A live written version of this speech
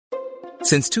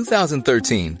Since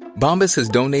 2013, Bombas has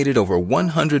donated over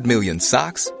 100 million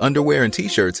socks, underwear, and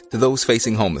T-shirts to those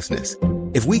facing homelessness.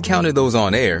 If we counted those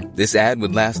on air, this ad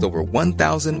would last over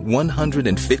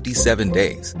 1,157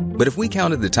 days. But if we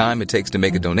counted the time it takes to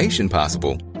make a donation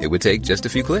possible, it would take just a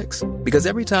few clicks. Because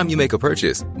every time you make a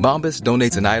purchase, Bombas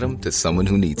donates an item to someone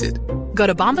who needs it. Go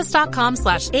to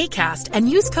bombas.com/ACAST and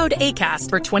use code ACAST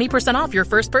for 20% off your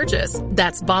first purchase.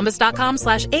 That's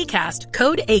bombas.com/ACAST,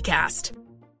 code ACAST.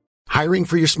 Hiring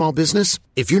for your small business?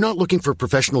 If you're not looking for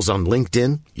professionals on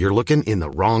LinkedIn, you're looking in the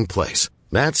wrong place.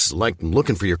 That's like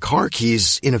looking for your car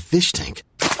keys in a fish tank.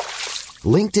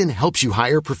 LinkedIn helps you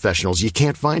hire professionals you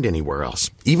can't find anywhere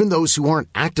else, even those who aren't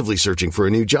actively searching for a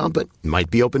new job but might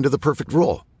be open to the perfect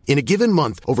role. In a given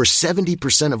month, over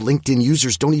 70% of LinkedIn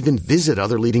users don't even visit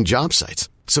other leading job sites.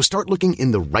 So start looking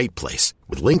in the right place.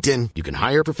 With LinkedIn, you can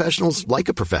hire professionals like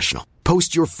a professional.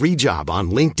 Post your free job on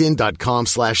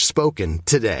linkedin.com/spoken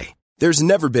today. There's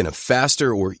never been a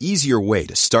faster or easier way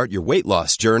to start your weight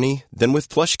loss journey than with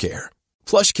PlushCare.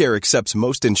 PlushCare accepts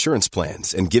most insurance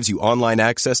plans and gives you online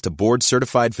access to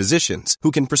board-certified physicians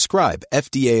who can prescribe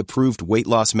FDA-approved weight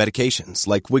loss medications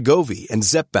like Wegovy and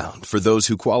Zepbound for those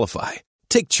who qualify.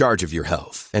 Take charge of your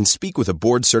health and speak with a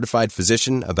board-certified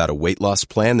physician about a weight loss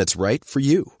plan that's right for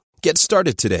you. Get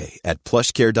started today at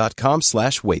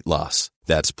plushcare.com/weight loss.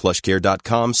 That's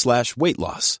plushcare.com/weight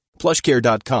loss.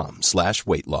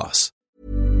 plushcare.com/weight loss.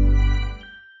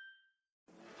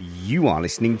 You are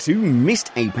listening to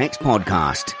Missed Apex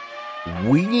Podcast.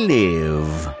 We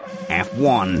live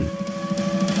F1.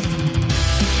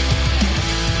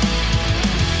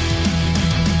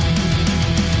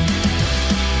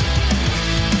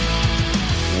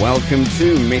 Welcome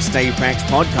to Missed Apex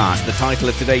Podcast. The title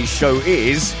of today's show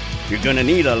is You're Gonna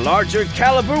Need a Larger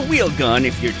Caliber Wheel Gun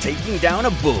If You're Taking Down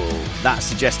a Bull. That's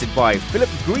suggested by Philip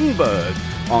Greenberg.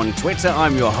 On Twitter,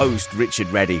 I'm your host,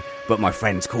 Richard Reddy, but my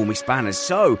friends call me Spanners,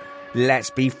 so let's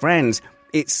be friends.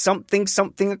 It's something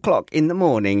o'clock in the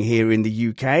morning here in the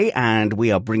UK, and we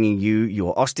are bringing you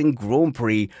your Austin Grand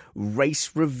Prix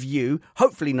race review.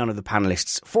 Hopefully none of the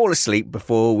panelists fall asleep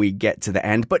before we get to the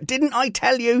end, but didn't I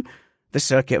tell you the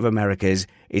Circuit of Americas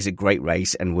is a great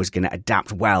race and was going to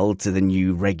adapt well to the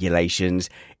new regulations?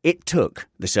 It took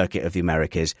the Circuit of the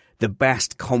Americas, the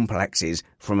best complexes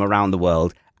from around the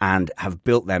world, and have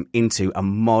built them into a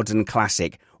modern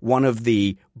classic, one of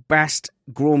the best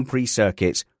Grand Prix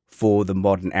circuits for the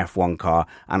modern F1 car.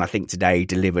 And I think today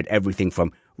delivered everything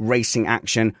from racing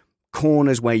action,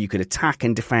 corners where you could attack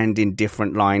and defend in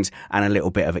different lines, and a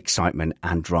little bit of excitement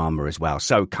and drama as well.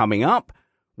 So coming up,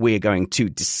 we're going to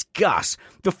discuss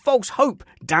the false hope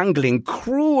dangling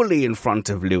cruelly in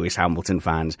front of Lewis Hamilton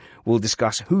fans. We'll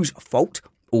discuss whose fault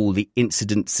all the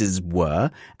incidences were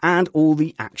and all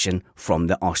the action from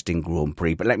the Austin Grand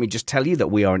Prix. But let me just tell you that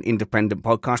we are an independent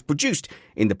podcast produced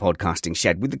in the podcasting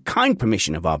shed with the kind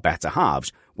permission of our better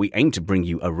halves. We aim to bring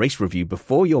you a race review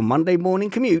before your Monday morning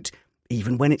commute,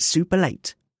 even when it's super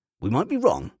late. We might be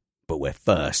wrong, but we're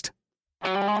first.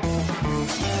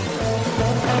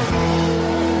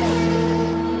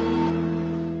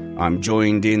 I'm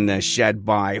joined in the shed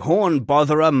by horn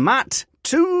botherer Matt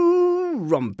Two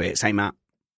Rumpets. Hey, Matt.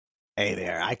 Hey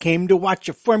there, I came to watch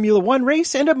a Formula One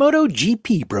race and a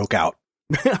MotoGP broke out.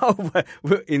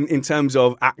 in terms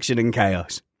of action and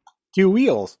chaos. Two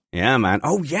wheels. Yeah, man.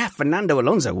 Oh, yeah, Fernando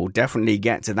Alonso. We'll definitely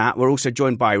get to that. We're also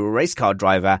joined by race car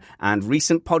driver and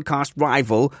recent podcast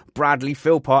rival, Bradley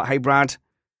Philpott. Hey, Brad.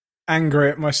 Angry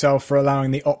at myself for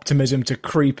allowing the optimism to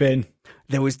creep in.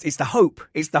 It's the hope.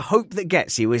 It's the hope that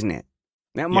gets you, isn't it?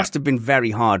 Now, it must have been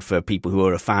very hard for people who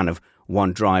are a fan of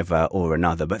one driver or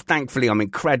another, but thankfully I'm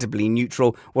incredibly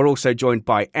neutral. We're also joined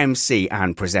by MC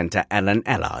and presenter Ellen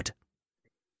Ellard.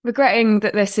 Regretting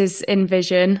that this is in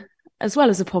vision as well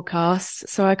as a podcast,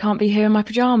 so I can't be here in my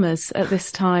pyjamas at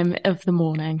this time of the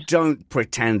morning. Don't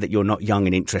pretend that you're not young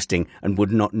and interesting and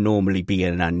would not normally be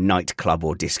in a nightclub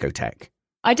or discotheque.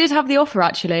 I did have the offer,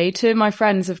 actually. Two of my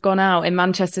friends have gone out in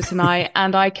Manchester tonight,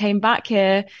 and I came back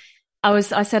here. I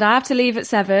said I have to leave at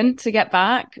 7 to get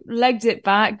back, legged it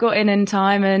back, got in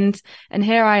time, and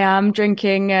here I am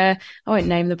drinking, I won't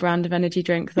name the brand of energy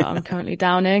drink that I'm currently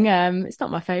downing. It's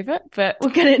not my favourite, but we'll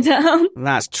get it down.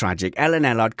 That's tragic. Ellen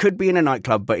Ellard could be in a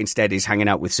nightclub, but instead is hanging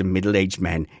out with some middle-aged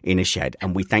men in a shed.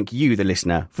 And we thank you, the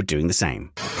listener, for doing the same.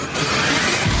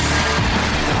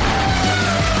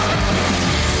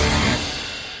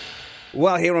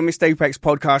 Well, here on Missed Apex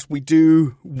podcast, we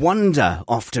do wonder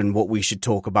often what we should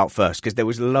talk about first, because there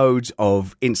was loads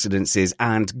of incidences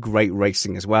and great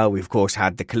racing as well. We, of course,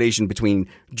 had the collision between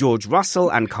George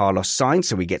Russell and Carlos Sainz,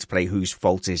 so we get to play Whose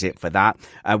Fault Is It for that.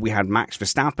 We had Max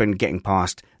Verstappen getting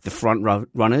past the front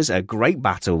runners, a great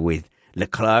battle with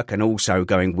Leclerc, and also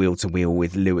going wheel to wheel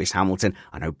with Lewis Hamilton.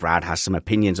 I know Brad has some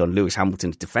opinions on Lewis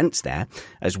Hamilton's defence there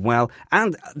as well.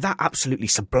 And that absolutely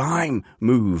sublime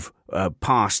move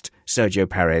past Sergio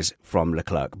Perez from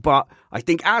Leclerc. But I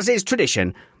think, as is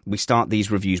tradition, we start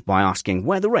these reviews by asking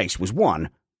where the race was won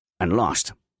and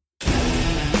lost.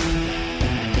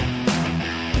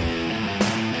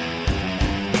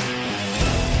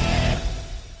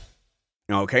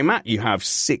 Okay, Matt, you have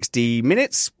 60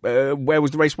 minutes. Where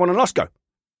was the race won and lost go?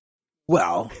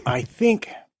 Well, I think,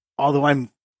 although I've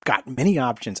got many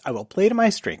options, I will play to my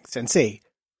strengths and say,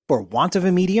 for want of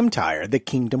a medium tire, the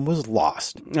kingdom was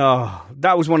lost. Oh,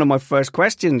 that was one of my first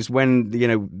questions when,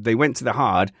 they went to the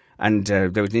hard and there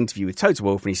was an interview with Toto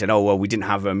Wolff and he said, oh, well, we didn't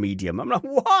have a medium. I'm like,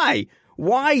 why?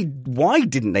 Why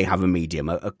didn't they have a medium?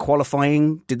 A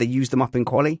qualifying? Did they use them up in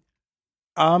quali?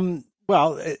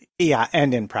 Well, yeah,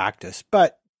 and in practice,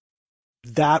 but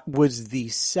that was the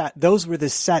set. Those were the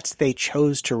sets they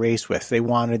chose to race with. They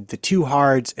wanted the two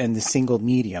hards and the single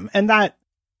medium, and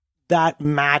that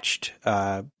matched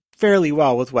fairly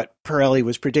well with what Pirelli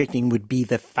was predicting would be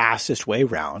the fastest way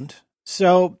round.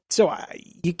 So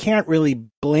you can't really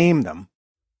blame them,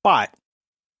 but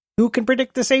who can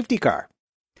predict the safety car?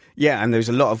 Yeah, and there's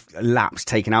a lot of laps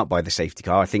taken out by the safety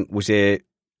car. I think, was it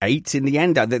 8 in the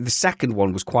end? The second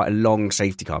one was quite a long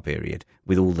safety car period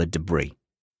with all the debris.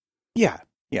 Yeah.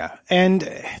 And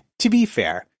to be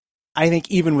fair, I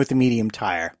think even with the medium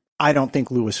tire, I don't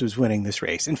think Lewis was winning this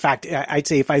race. In fact, I'd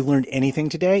say if I learned anything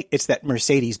today, it's that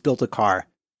Mercedes built a car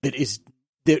that is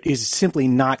simply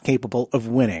not capable of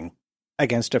winning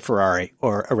against a Ferrari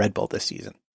or a Red Bull this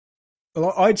season.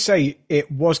 Well, I'd say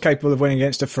it was capable of winning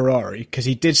against a Ferrari because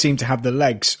he did seem to have the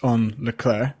legs on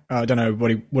Leclerc. I don't know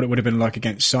what it would have been like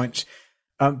against Sainz.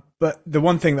 But the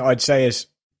one thing that I'd say is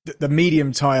that the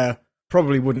medium tyre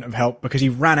probably wouldn't have helped because he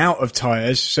ran out of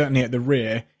tyres, certainly at the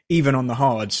rear, even on the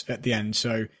hards at the end.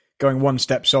 So going one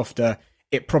step softer,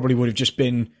 it probably would have just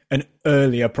been an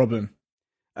earlier problem.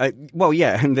 Well,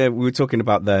 yeah, and we were talking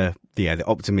about the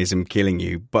optimism killing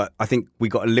you, but I think we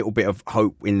got a little bit of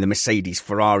hope in the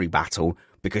Mercedes-Ferrari battle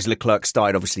because Leclerc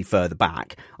started obviously further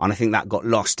back, and I think that got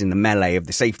lost in the melee of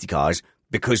the safety cars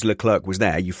because Leclerc was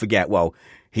there. You forget, well,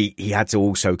 he had to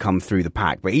also come through the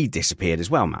pack, but he disappeared as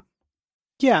well, Matt.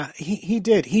 Yeah, he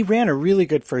did. He ran a really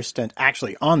good first stint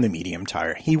actually on the medium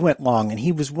tire. He went long, and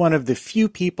he was one of the few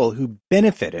people who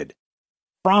benefited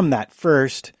from that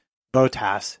first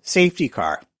Bottas safety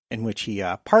car in which he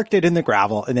parked it in the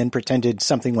gravel and then pretended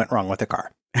something went wrong with the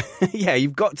car. Yeah,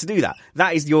 you've got to do that.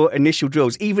 That is your initial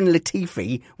drills. Even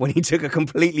Latifi, when he took a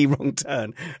completely wrong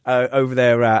turn over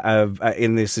there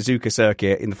in the Suzuka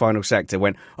circuit in the final sector,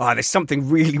 went, oh, there's something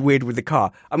really weird with the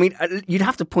car. I mean, you'd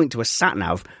have to point to a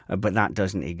sat-nav, but that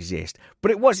doesn't exist.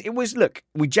 But it was, look,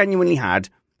 we genuinely had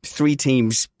 3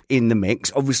 teams in the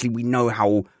mix. Obviously, we know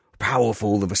how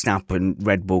powerful the Verstappen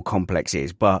Red Bull complex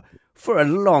is, but for a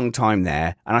long time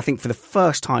there, and I think for the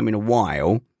first time in a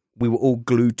while, we were all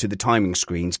glued to the timing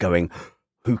screens going,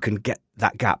 who can get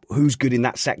that gap? Who's good in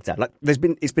that sector? Like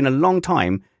it's been a long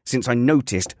time since I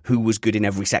noticed who was good in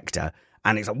every sector.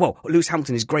 And it's like, whoa, Lewis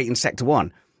Hamilton is great in sector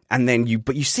 1. And then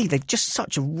you see they're just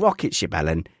such a rocket ship,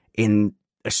 Ellen, in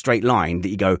a straight line that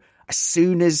you go, as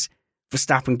soon as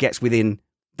Verstappen gets within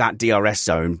that DRS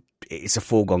zone, it's a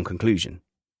foregone conclusion.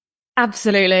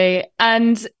 Absolutely.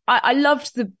 And I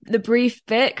loved the brief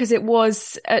bit because it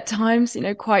was at times,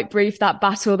 quite brief, that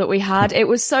battle that we had. It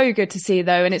was so good to see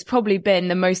though. And it's probably been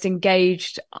the most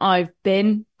engaged I've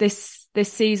been this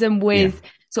season with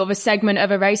sort of a segment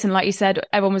of a race. And like you said,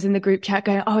 everyone was in the group chat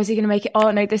going, oh, is he going to make it?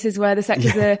 Oh no, this is where the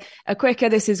sectors are quicker.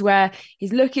 This is where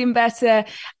he's looking better.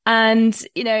 And,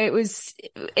 it was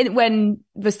when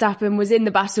Verstappen was in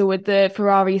the battle with the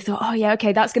Ferrari, you thought, oh yeah,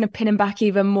 okay, that's going to pin him back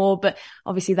even more. But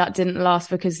obviously that didn't last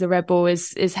because the Red Bull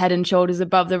is head and shoulders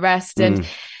above the rest. And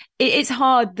it's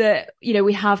hard that,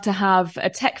 we have to have a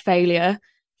tech failure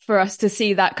for us to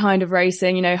see that kind of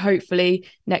racing. Hopefully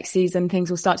next season things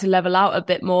will start to level out a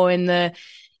bit more in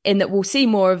that we'll see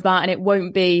more of that, and it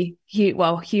won't be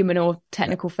human or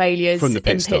technical failures from the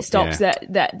pit stops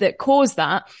that cause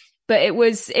that. But it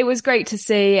was great to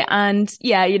see, and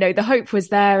the hope was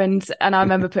there, and I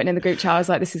remember putting in the group chat, I was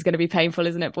like, this is going to be painful,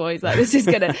 isn't it, boys? Like, this is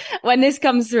gonna when this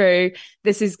comes through,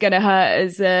 this is gonna hurt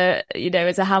as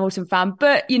a Hamilton fan.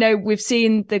 But we've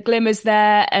seen the glimmers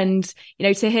there, and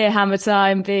to hear Hammer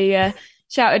Time be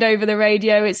shouted over the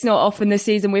radio. It's not often this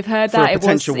season we've heard that. It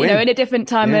was, win. In a different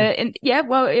time.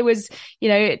 It was,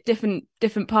 a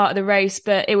different part of the race,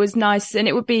 but it was nice. And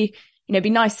it would be, be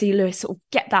nice to see Lewis sort of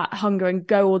get that hunger and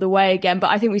go all the way again.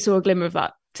 But I think we saw a glimmer of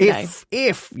that today.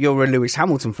 If you're a Lewis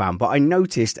Hamilton fan, but I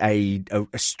noticed a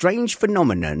strange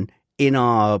phenomenon in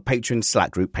our Patreon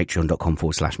Slack group,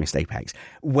 patreon.com/missapex,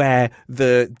 where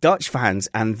the Dutch fans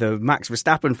and the Max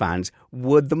Verstappen fans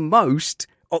were the most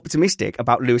optimistic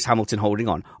about Lewis Hamilton holding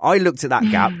on. I looked at that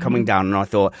gap coming down and I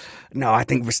thought, no, I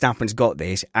think Verstappen's got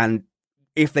this. And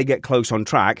if they get close on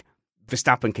track,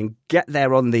 Verstappen can get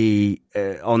there on the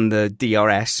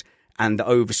DRS and the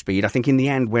overspeed. I think in the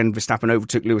end, when Verstappen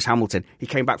overtook Lewis Hamilton, he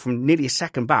came back from nearly a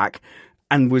second back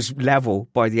and was level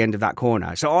by the end of that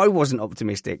corner. So I wasn't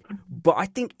optimistic. But I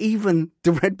think even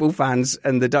the Red Bull fans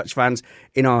and the Dutch fans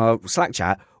in our Slack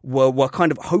chat were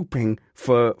kind of hoping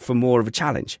for more of a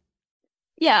challenge.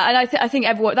 Yeah, and I think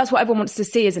that's what everyone wants to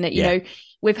see, isn't it? You know,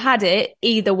 we've had it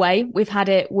either way. We've had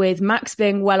it with Max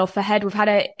being well off ahead. We've had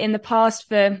it in the past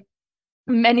for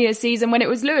many a season when it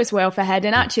was Lewis way off ahead.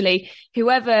 And actually,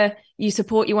 whoever you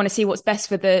support, you want to see what's best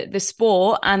for the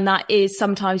sport. And that is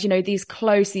sometimes, these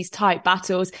close, these tight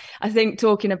battles. I think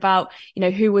talking about,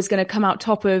 who was going to come out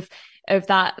top of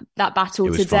that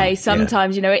battle today.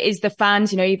 Sometimes, it is the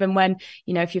fans, even when,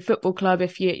 if your football club,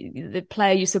 the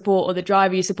player you support or the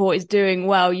driver you support is doing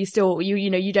well, you still,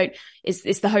 you don't,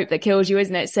 it's the hope that kills you,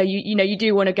 isn't it? So you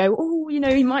do want to go,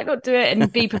 he might not do it,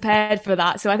 and be prepared for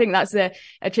that. So I think that's a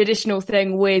traditional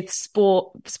thing with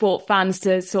sport fans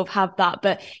to sort of have that.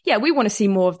 But yeah, we want to see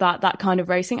more of that kind of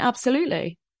racing.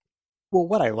 Absolutely. Well,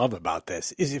 what I love about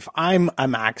this is if I'm a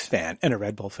Max fan and a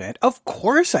Red Bull fan, of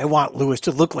course I want Lewis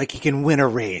to look like he can win a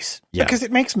race because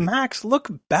it makes Max look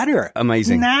better.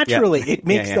 Amazing. Naturally, it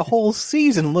makes the whole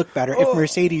season look better if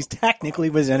Mercedes technically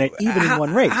was in it, even in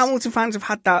one race. Hamilton fans have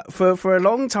had that for a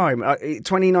long time.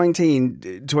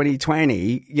 2019,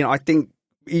 2020, I think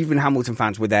even Hamilton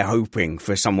fans were there hoping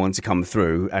for someone to come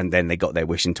through, and then they got their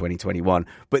wish in 2021.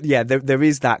 But yeah, there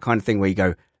is that kind of thing where you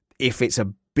go, if it's a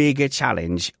bigger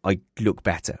challenge, I look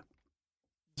better.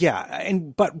 Yeah,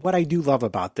 but what I do love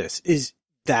about this is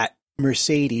that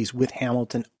Mercedes with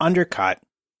Hamilton undercut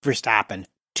Verstappen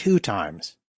 2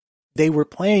 times. They were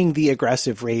playing the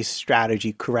aggressive race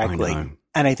strategy correctly.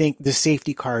 And I think the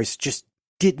safety cars just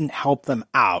didn't help them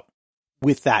out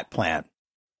with that plan.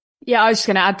 Yeah, I was just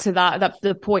going to add to that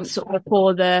the point sort of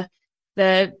for the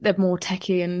more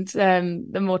techie and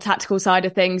the more tactical side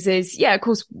of things is, of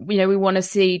course, we want to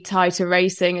see tighter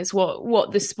racing. It's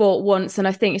what the sport wants. And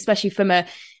I think especially from a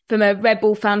Red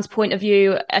Bull fan's point of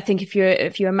view, I think if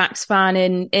you're a Max fan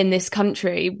in this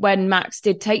country, when Max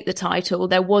did take the title,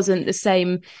 there wasn't the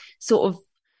same sort of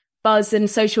buzz and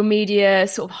social media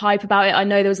sort of hype about it. I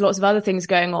know there was lots of other things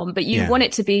going on, but you want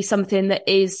it to be something that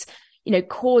is,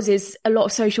 causes a lot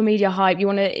of social media hype. You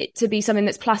want it to be something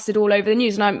that's plastered all over the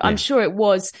news. And I'm sure it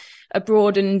was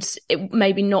abroad, and it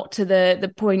maybe not to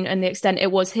the point and the extent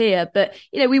it was here. But,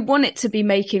 we want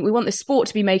the sport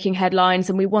to be making headlines,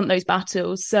 and we want those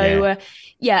battles. So,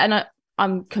 and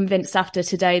I'm convinced after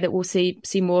today that we'll see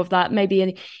more of that, maybe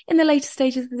in the later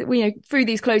stages, through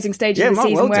these closing stages of the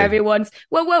season, where everyone's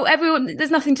everyone, there's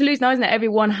nothing to lose now, isn't it?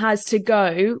 Everyone has to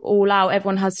go all out.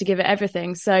 Everyone has to give it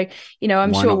everything. So,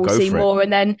 I'm sure we'll see more,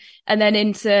 and then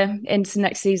into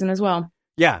next season as well.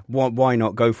 Yeah, why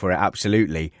not go for it?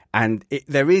 Absolutely. And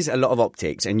there is a lot of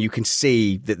optics, and you can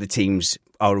see that the teams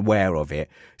are aware of it.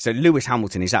 So Lewis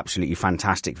Hamilton is absolutely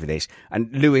fantastic for this.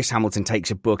 And Lewis Hamilton takes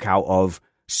a book out of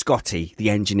Scotty, the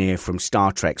engineer from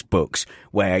Star Trek's books,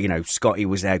 where, Scotty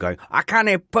was there going, I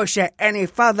can't push it any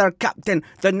further, Captain.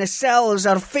 The nacelles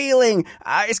are failing.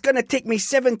 It's going to take me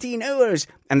 17 hours.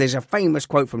 And there's a famous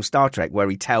quote from Star Trek where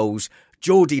he tells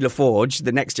Geordie LaForge,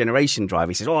 the Next Generation driver,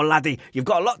 he says, laddie, you've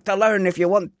got a lot to learn if you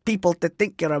want people to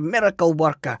think you're a miracle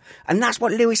worker. And that's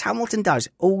what Lewis Hamilton does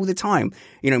all the time.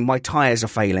 My tyres are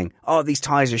failing. These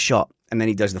tyres are shot. And then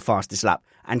he does the fastest lap.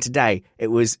 And today it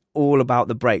was all about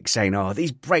the brakes, saying,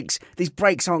 these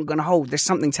brakes aren't going to hold. There's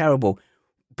something terrible.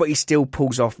 But he still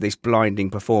pulls off this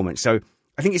blinding performance. So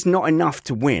I think it's not enough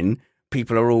to win.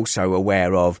 People are also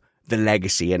aware of the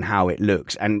legacy and how it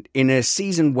looks. And in a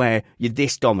season where you're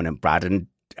this dominant, Brad, and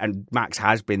Max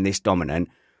has been this dominant,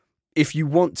 if you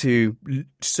want to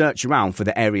search around for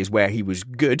the areas where he was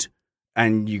good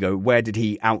and you go, where did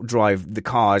he outdrive the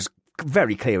cars?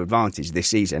 Very clear advantage this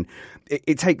season.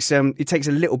 It takes a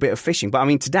little bit of fishing, but I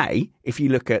mean today, if you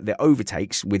look at the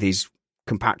overtakes with his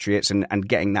compatriots and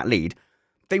getting that lead,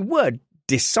 they were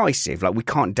decisive. Like, we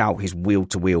can't doubt his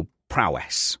wheel-to-wheel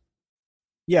prowess.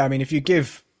 Yeah, I mean, if you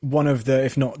give one of the,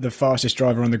 if not the fastest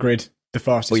driver on the grid, the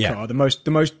fastest car, the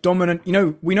most dominant.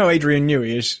 We know Adrian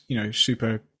Newey is,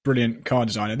 super brilliant car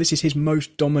designer. This is his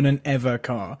most dominant ever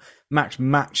car. Max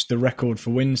matched the record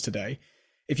for wins today.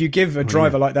 If you give a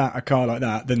driver like that a car like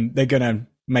that, then they're going to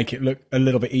make it look a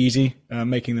little bit easy,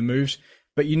 making the moves.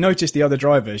 But you notice the other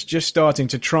drivers just starting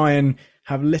to try and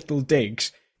have little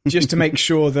digs just to make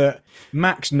sure that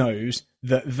Max knows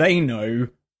that they know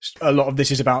a lot of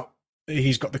this is about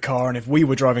he's got the car, and if we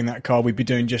were driving that car, we'd be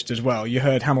doing just as well. You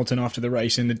heard Hamilton after the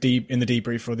race in the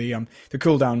debrief or the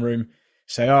cool down room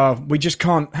say, we just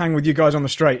can't hang with you guys on the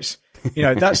straights.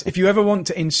 That's if you ever want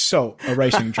to insult a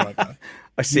racing driver,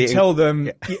 you tell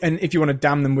them, and if you want to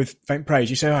damn them with faint praise,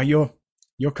 you say,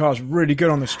 your car's really good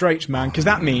on the straights, man, because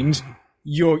that means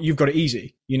you've got it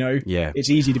easy. It's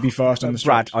easy to be fast on the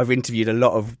straights. Brad, I've interviewed a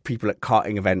lot of people at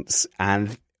karting events,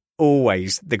 and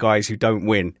always the guys who don't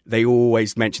win, they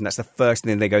always mention that's the first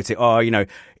thing they go to.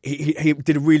 He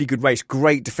did a really good race,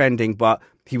 great defending, but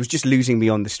he was just losing me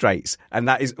on the straights. And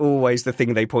that is always the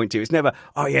thing they point to. It's never,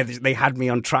 they had me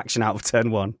on traction out of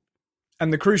turn one.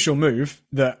 And the crucial move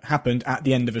that happened at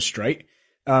the end of a straight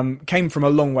came from a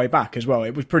long way back as well.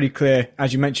 It was pretty clear,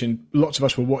 as you mentioned, lots of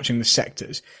us were watching the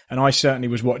sectors, and I certainly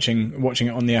was watching it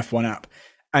on the F1 app.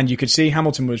 And you could see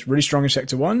Hamilton was really strong in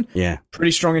sector 1,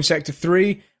 pretty strong in sector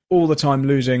 3, all the time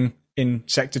losing in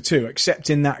sector 2, except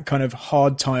in that kind of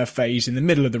hard tyre phase in the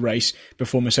middle of the race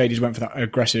before Mercedes went for that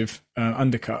aggressive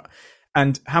undercut.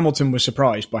 And Hamilton was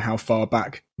surprised by how far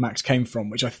back Max came from,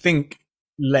 which I think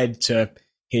led to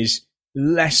his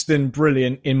less than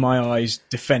brilliant, in my eyes,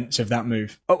 defence of that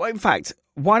move. Oh, in fact,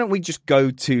 why don't we just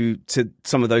go to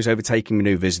some of those overtaking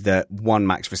manoeuvres that won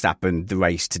Max Verstappen the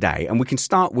race today? And we can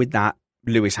start with that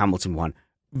Lewis Hamilton one.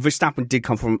 Verstappen did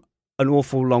come from an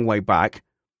awful long way back.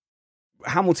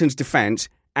 Hamilton's defence,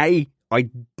 I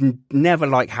never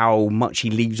like how much he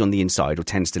leaves on the inside or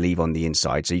tends to leave on the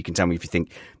inside. So you can tell me if you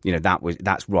think,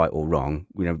 that's right or wrong.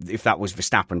 If that was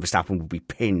Verstappen would be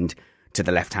pinned to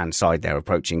the left-hand side there,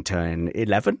 approaching turn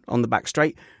 11 on the back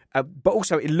straight. But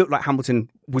also it looked like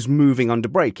Hamilton was moving under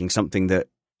braking, something that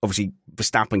obviously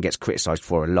Verstappen gets criticised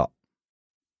for a lot.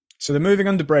 So the moving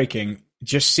under braking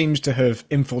just seems to have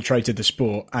infiltrated the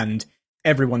sport, and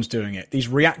everyone's doing it. These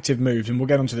reactive moves, and we'll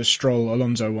get onto the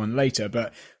Stroll-Alonso one later,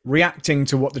 but reacting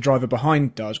to what the driver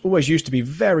behind does always used to be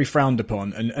very frowned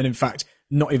upon and in fact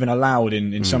not even allowed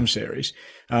in some series,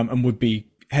 and would be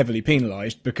heavily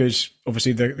penalised because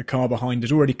obviously the car behind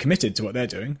is already committed to what they're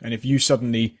doing, and if you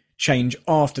suddenly change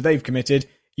after they've committed,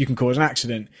 you can cause an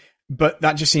accident. But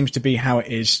that just seems to be how it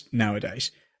is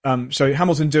nowadays. So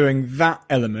Hamilton doing that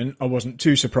element, I wasn't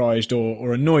too surprised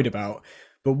or annoyed about.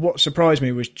 But what surprised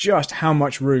me was just how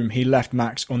much room he left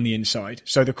Max on the inside.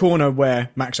 So the corner where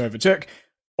Max overtook,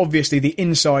 obviously the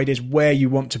inside is where you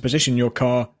want to position your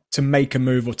car to make a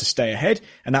move or to stay ahead.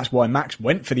 And that's why Max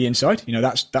went for the inside.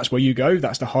 That's where you go.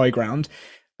 That's the high ground.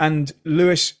 And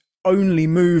Lewis only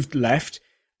moved left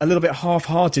a little bit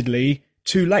half-heartedly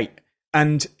too late.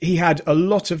 And he had a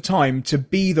lot of time to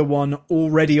be the one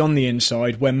already on the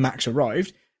inside when Max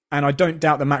arrived. And I don't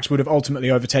doubt that Max would have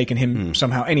ultimately overtaken him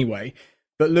somehow anyway.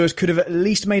 But Lewis could have at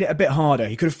least made it a bit harder.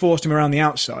 He could have forced him around the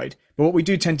outside. But what we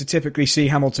do tend to typically see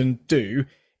Hamilton do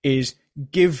is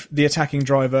give the attacking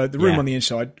driver the room on the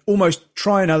inside, almost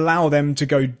try and allow them to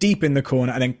go deep in the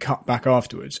corner and then cut back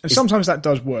afterwards. And sometimes that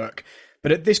does work.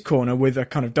 But at this corner, with a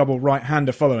kind of double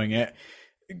right-hander following it,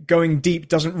 going deep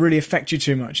doesn't really affect you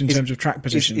too much in terms of track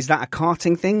position. Is that a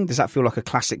karting thing? Does that feel like a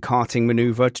classic karting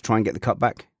manoeuvre to try and get the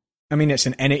cutback? I mean, it's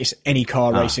any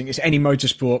car racing. It's any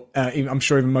motorsport. I'm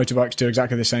sure even motorbikes do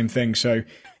exactly the same thing. So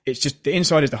it's just the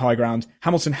inside is the high ground.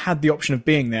 Hamilton had the option of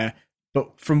being there,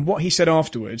 but from what he said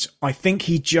afterwards, I think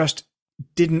he just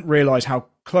didn't realise how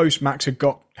close Max had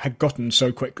gotten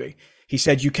so quickly. He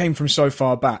said, "You came from so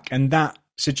far back," and that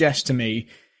suggests to me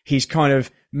he's kind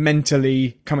of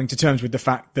mentally coming to terms with the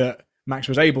fact that Max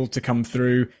was able to come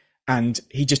through, and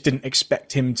he just didn't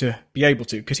expect him to be able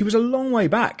to, because he was a long way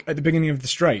back at the beginning of the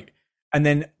straight. And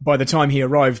then by the time he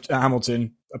arrived at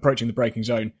Hamilton, approaching the braking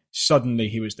zone, suddenly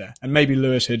he was there. And maybe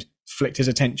Lewis had flicked his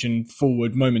attention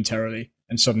forward momentarily,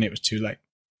 and suddenly it was too late.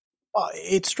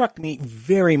 It struck me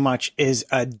very much as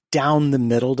a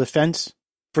down-the-middle defense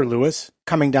for Lewis,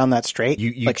 coming down that straight.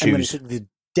 You I'm going to the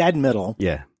dead middle,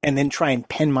 and then try and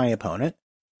pin my opponent.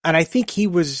 And I think he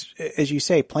was, as you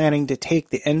say, planning to take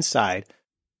the inside.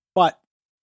 But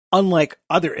unlike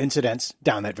other incidents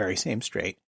down that very same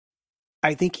straight,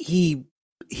 I think he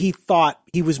thought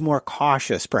he was more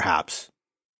cautious, perhaps,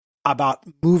 about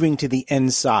moving to the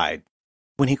inside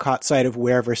when he caught sight of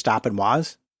where Verstappen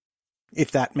was,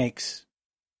 if that makes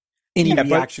any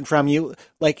reaction from you.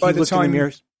 Like, he looked in the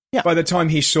mirrors. Yeah. By the time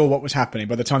he saw what was happening,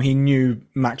 by the time he knew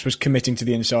Max was committing to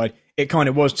the inside, it kind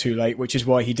of was too late, which is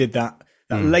why he did that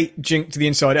late jink to the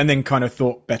inside and then kind of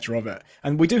thought better of it.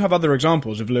 And we do have other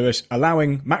examples of Lewis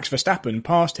allowing Max Verstappen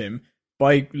past him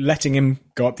by letting him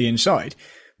go up the inside.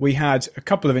 We had a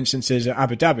couple of instances at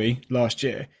Abu Dhabi last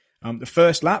year. The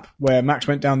first lap where Max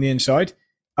went down the inside,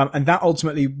 and that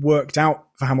ultimately worked out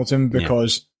for Hamilton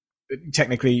because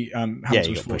technically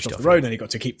Hamilton was forced off the road and he got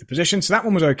to keep the position. So that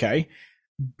one was okay.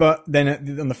 But then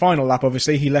on the final lap,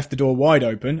 obviously, he left the door wide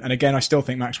open. And again, I still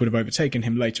think Max would have overtaken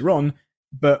him later on.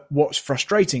 But what's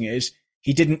frustrating is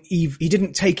he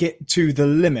didn't take it to the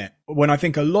limit. When I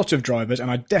think a lot of drivers,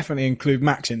 and I definitely include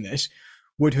Max in this,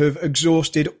 would have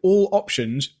exhausted all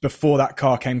options before that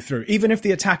car came through. Even if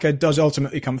the attacker does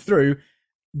ultimately come through,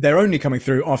 they're only coming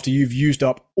through after you've used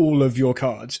up all of your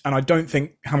cards. And I don't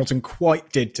think Hamilton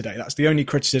quite did today. That's the only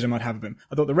criticism I'd have of him.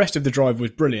 I thought the rest of the drive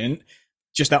was brilliant.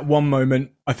 Just that one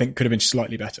moment, I think, could have been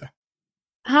slightly better.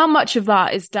 How much of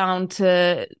that is down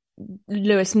to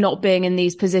Lewis not being in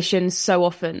these positions so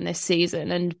often this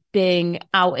season and being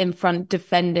out in front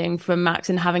defending from Max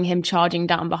and having him charging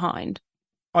down behind?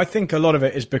 I think a lot of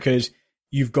it is because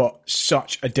you've got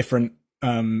such a different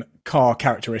car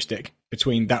characteristic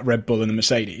between that Red Bull and the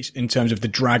Mercedes in terms of the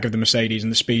drag of the Mercedes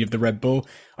and the speed of the Red Bull.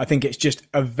 I think it's just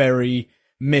a very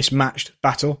mismatched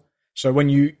battle. So when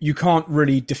you can't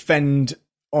really defend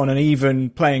on an even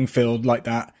playing field like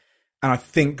that, and I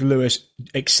think Lewis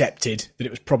accepted that it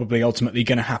was probably ultimately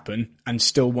going to happen and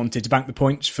still wanted to bank the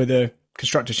points for the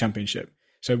Constructors' Championship.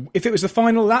 So if it was the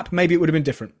final lap, maybe it would have been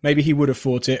different. Maybe he would have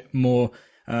fought it more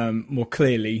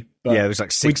clearly. But yeah, it was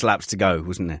like 6 laps to go,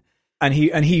 wasn't there? And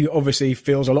he obviously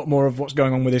feels a lot more of what's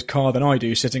going on with his car than I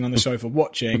do, sitting on the sofa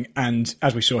watching. And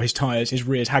as we saw, his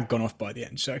rears had gone off by the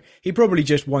end. So he probably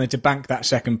just wanted to bank that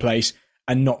second place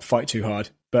and not fight too hard.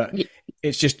 But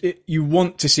it's just, you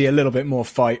want to see a little bit more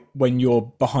fight when you're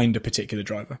behind a particular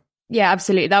driver. Yeah,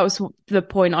 absolutely. That was the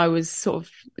point I was sort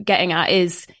of getting at,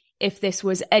 is if this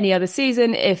was any other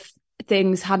season, if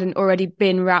things hadn't already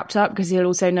been wrapped up, because you'll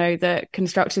also know that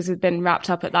Constructors had been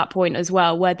wrapped up at that point as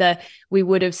well, whether we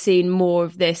would have seen more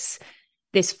of this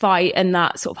fight and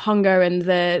that sort of hunger and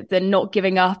the not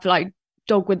giving up, like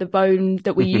dog with the bone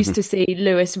that we used to see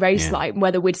Lewis race like,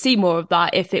 whether we'd see more of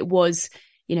that if it was,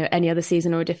 any other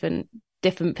season or a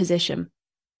different position.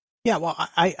 Yeah, well,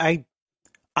 I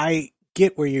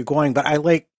get where you're going, but I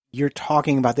like you're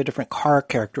talking about the different car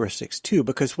characteristics too,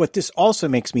 because what this also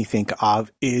makes me think of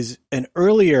is an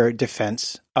earlier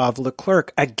defense of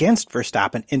Leclerc against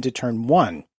Verstappen into turn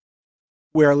 1,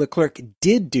 where Leclerc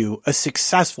did do a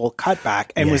successful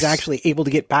cutback and was actually able to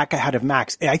get back ahead of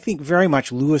Max. I think very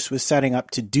much Lewis was setting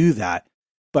up to do that,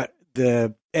 but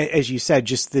as you said,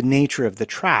 just the nature of the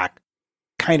track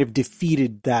kind of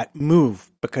defeated that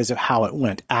move because of how it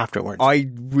went afterwards. I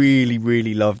really,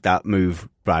 really loved that move,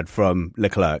 Brad, from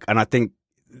Leclerc. And I think,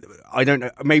 I don't know,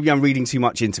 maybe I'm reading too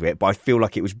much into it, but I feel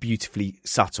like it was beautifully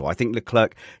subtle. I think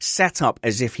Leclerc set up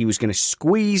as if he was going to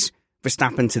squeeze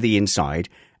Verstappen to the inside,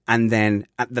 and then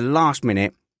at the last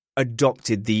minute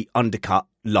adopted the undercut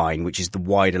line, which is the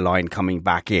wider line coming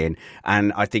back in.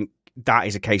 And I think that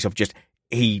is a case of just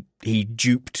he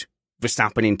duped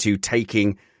Verstappen into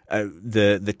taking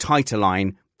the tighter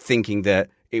line, thinking that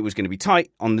it was going to be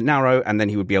tight on the narrow, and then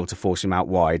he would be able to force him out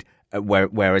wide.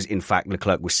 Whereas in fact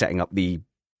Leclerc was setting up the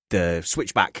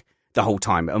switchback the whole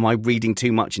time. Am I reading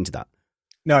too much into that?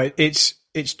 No, it's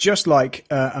just like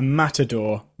a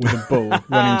matador with a bull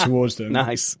running towards them.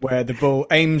 Nice. Where the bull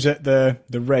aims at the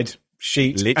red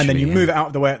sheet, literally, and then you move it out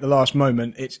of the way at the last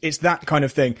moment. It's that kind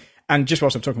of thing. And just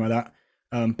whilst I'm talking about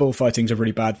that, bullfighting's a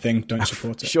really bad thing. Don't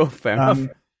support it. Sure, fair enough.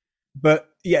 But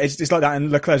yeah, it's like that,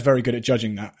 and Leclerc's very good at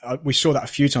judging that. We saw that a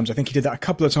few times. I think he did that a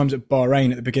couple of times at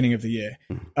Bahrain at the beginning of the year.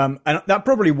 And that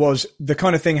probably was the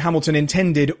kind of thing Hamilton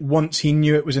intended once he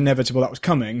knew it was inevitable that was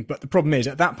coming. But the problem is,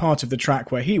 at that part of the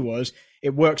track where he was,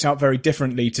 it works out very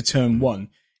differently to turn 1.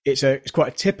 It's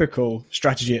quite a typical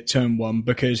strategy at turn 1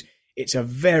 because it's a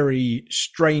very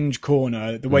strange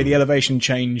corner. The way the elevation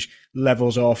change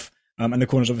levels off, and the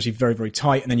corner's obviously very, very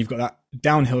tight. And then you've got that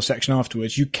downhill section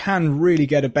afterwards. You can really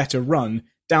get a better run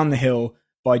down the hill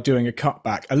by doing a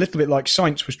cutback, a little bit like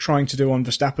Sainz was trying to do on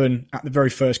Verstappen at the very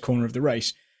first corner of the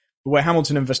race. But where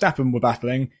Hamilton and Verstappen were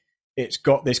battling, it's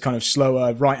got this kind of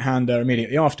slower right-hander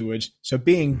immediately afterwards. So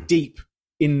being deep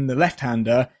in the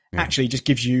left-hander actually just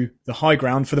gives you the high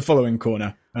ground for the following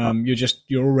corner.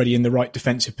 You're already in the right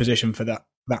defensive position for that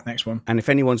next one. And if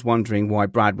anyone's wondering why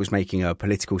Brad was making a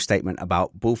political statement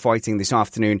about bullfighting this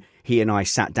afternoon, he and I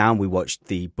sat down, we watched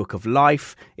the Book of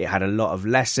Life. It had a lot of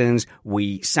lessons.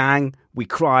 We sang, we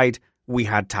cried, we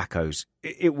had tacos.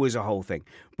 It was a whole thing.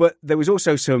 But there was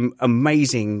also some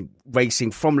amazing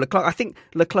racing from Leclerc. I think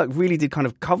Leclerc really did kind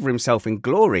of cover himself in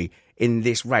glory in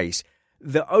this race.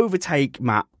 The overtake,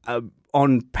 Matt,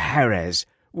 on Perez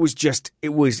was it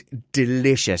was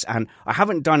delicious. And I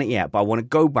haven't done it yet, but I want to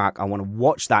go back. I want to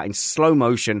watch that in slow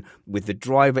motion with the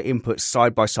driver input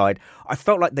side by side. I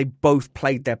felt like they both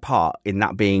played their part in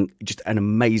that being just an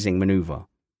amazing maneuver.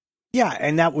 Yeah,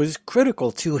 and that was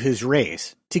critical to his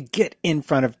race to get in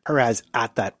front of Perez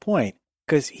at that point,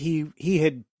 because he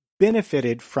had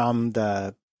benefited from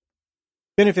the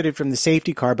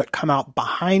safety car, but come out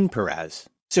behind Perez.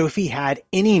 So if he had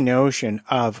any notion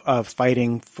of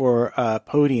fighting for a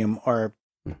podium or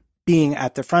being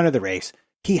at the front of the race,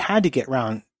 he had to get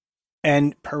round.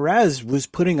 And Perez was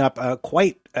putting up a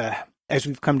quite, as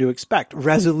we've come to expect,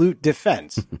 resolute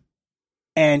defense.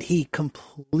 And he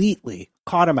completely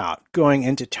caught him out going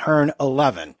into turn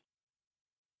 11.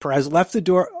 Perez left the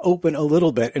door open a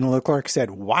little bit, and Leclerc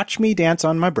said, "Watch me dance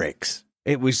on my brakes."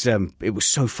 It was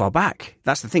so far back.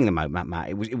 That's the thing about Matt.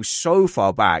 It was so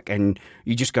far back, and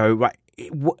you just go right.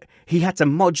 He had to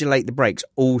modulate the brakes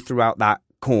all throughout that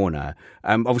corner.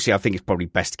 Obviously, I think it's probably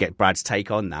best to get Brad's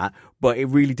take on that. But it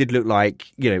really did look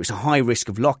like it's a high risk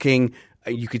of locking.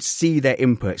 You could see their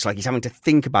inputs, like he's having to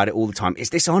think about it all the time.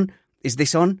 Is this on? Is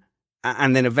this on?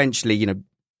 And then eventually,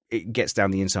 it gets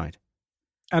down the inside.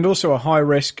 And also a high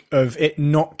risk of it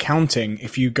not counting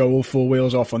if you go all four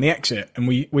wheels off on the exit. And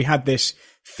we had this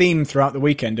theme throughout the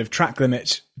weekend of track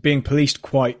limits being policed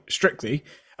quite strictly,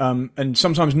 and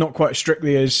sometimes not quite as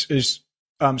strictly as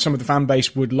some of the fan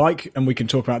base would like. And we can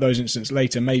talk about those incidents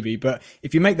later, maybe. But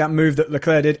if you make that move that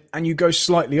Leclerc did and you go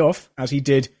slightly off, as he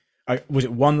did, was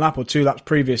it 1 lap or 2 laps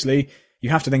previously, you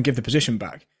have to then give the position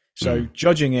back. So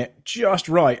judging it just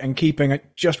right and keeping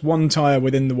just one tyre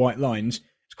within the white lines,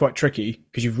 it's quite tricky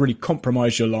because you've really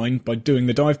compromised your line by doing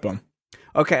the dive bomb.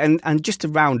 Okay, and just to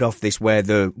round off this where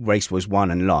the race was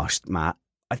won and lost, Matt,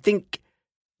 I think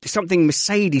something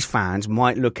Mercedes fans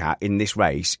might look at in this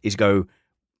race is go,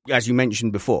 as you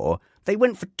mentioned before, they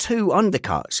went for 2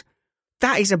 undercuts.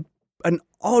 That is an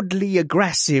oddly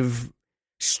aggressive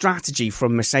strategy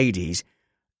from Mercedes.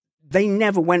 They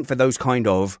never went for those kind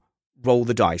of roll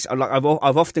the dice. I've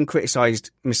often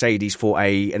criticised Mercedes for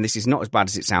and this is not as bad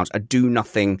as it sounds, a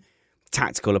do-nothing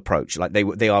tactical approach. Like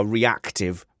they are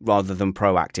reactive rather than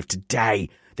proactive. Today,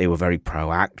 they were very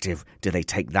proactive. Do they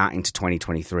take that into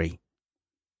 2023?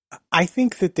 I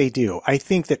think that they do. I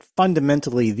think that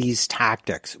fundamentally these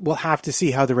tactics, we'll have to see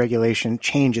how the regulation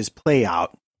changes play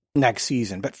out next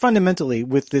season. But fundamentally,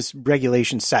 with this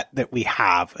regulation set that we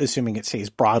have, assuming it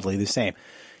stays broadly the same,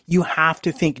 you have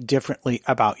to think differently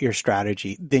about your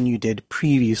strategy than you did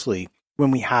previously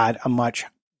when we had a much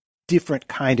different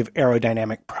kind of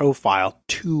aerodynamic profile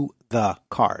to the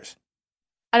cars.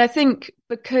 And I think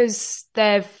because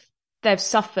they've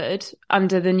suffered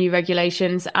under the new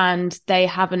regulations and they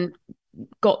haven't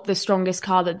got the strongest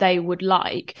car that they would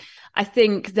like, I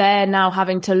think they're now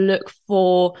having to look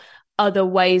for other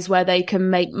ways where they can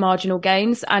make marginal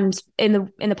gains. And in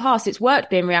the past, it's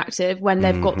worked being reactive when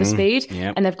they've got the speed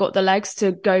and they've got the legs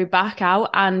to go back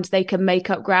out and they can make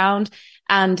up ground.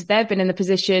 And they've been in the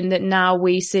position that now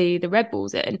we see the Red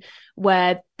Bulls in,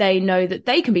 where they know that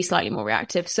they can be slightly more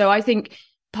reactive. So I think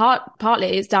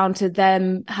partly it's down to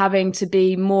them having to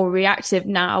be more reactive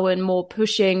now and more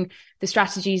pushing the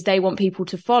strategies they want people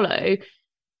to follow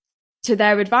to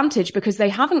their advantage because they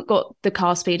haven't got the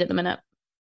car speed at the minute.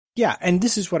 Yeah, and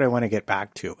this is what I want to get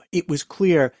back to. It was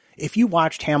clear, if you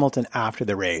watched Hamilton after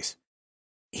the race,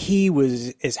 he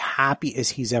was as happy as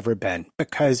he's ever been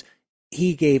because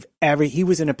he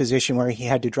was in a position where he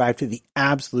had to drive to the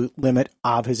absolute limit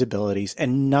of his abilities,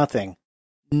 and nothing,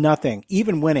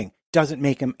 even winning, doesn't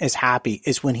make him as happy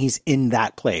as when he's in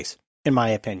that place, in my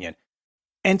opinion.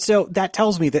 And so that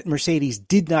tells me that Mercedes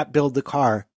did not build the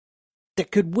car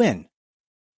that could win.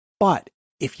 But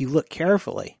if you look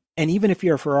carefully, and even if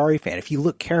you're a Ferrari fan, if you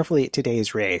look carefully at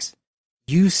today's race,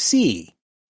 you see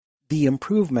the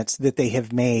improvements that they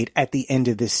have made at the end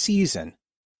of this season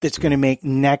that's going to make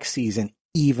next season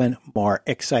even more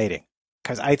exciting.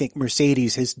 Because I think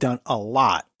Mercedes has done a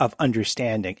lot of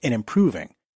understanding and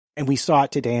improving. And we saw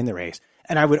it today in the race.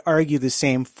 And I would argue the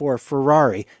same for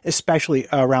Ferrari, especially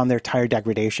around their tire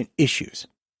degradation issues.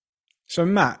 So,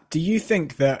 Matt, do you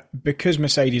think that because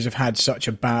Mercedes have had such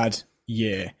a bad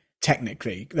year,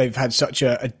 technically, they've had such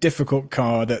a difficult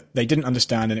car that they didn't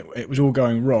understand and it was all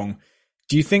going wrong,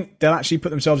 do you think they'll actually put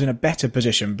themselves in a better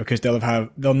position because they'll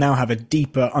now have a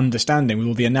deeper understanding with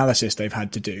all the analysis they've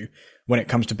had to do when it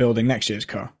comes to building next year's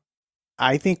car?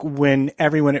 I think when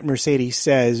everyone at Mercedes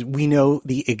says, we know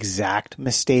the exact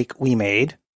mistake we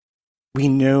made, we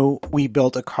know we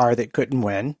built a car that couldn't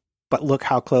win, but look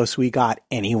how close we got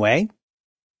anyway.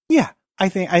 Yeah, I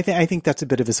think that's a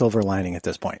bit of a silver lining at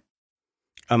this point.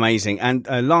 Amazing. And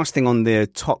last thing on the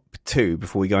top two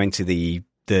before we go into the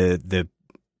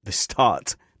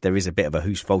start, there is a bit of a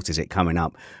whose fault is it coming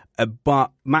up.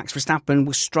 But Max Verstappen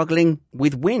was struggling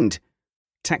with wind.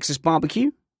 Texas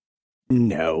barbecue?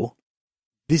 No.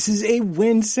 This is a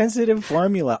wind-sensitive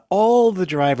formula. All the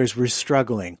drivers were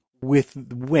struggling with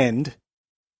wind.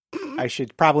 I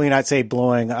should probably not say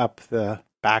blowing up the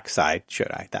backside,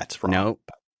 should I? That's wrong. No.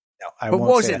 I but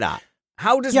won't was say it that?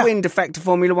 How does wind affect a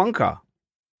Formula One car?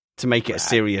 To make it a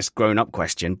serious grown-up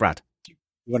question, Brad. You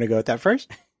want to go with that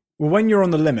first? Well, when you're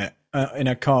on the limit in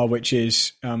a car which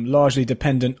is largely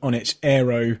dependent on its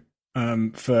aero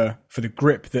for the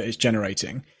grip that it's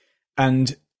generating,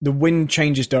 and the wind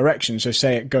changes direction, so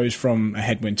say it goes from a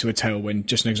headwind to a tailwind,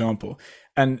 just an example,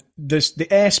 and the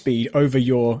airspeed over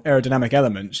your aerodynamic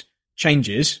elements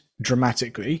changes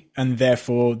dramatically, and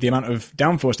therefore the amount of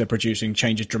downforce they're producing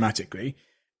changes dramatically.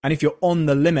 And if you're on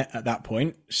the limit at that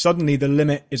point, suddenly the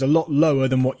limit is a lot lower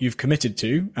than what you've committed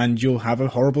to, and you'll have a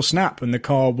horrible snap and the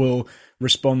car will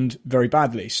respond very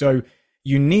badly. So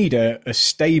you need you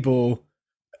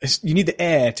need the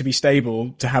air to be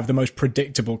stable to have the most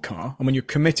predictable car. And when you're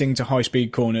committing to high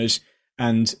speed corners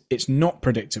and it's not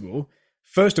predictable,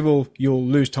 first of all, you'll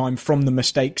lose time from the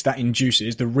mistakes that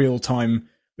induces, the real time.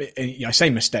 I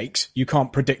say mistakes. You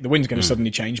can't predict the wind's going to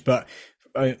suddenly change, but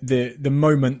the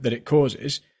moment that it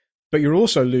causes. But you'll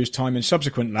also lose time in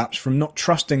subsequent laps from not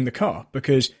trusting the car,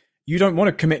 because you don't want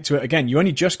to commit to it again. You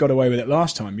only just got away with it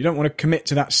last time. You don't want to commit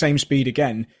to that same speed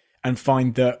again and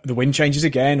find that the wind changes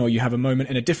again, or you have a moment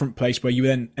in a different place where you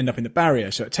then end up in the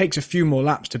barrier. So it takes a few more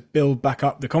laps to build back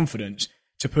up the confidence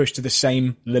to push to the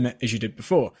same limit as you did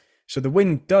before. So the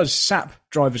wind does sap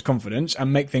drivers' confidence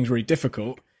and make things really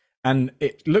difficult. And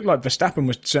it looked like Verstappen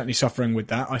was certainly suffering with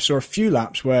that. I saw a few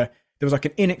laps where there was like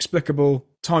an inexplicable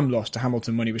time loss to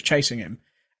Hamilton when he was chasing him.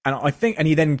 And I think, and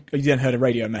he then heard a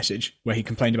radio message where he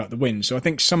complained about the wind. So I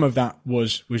think some of that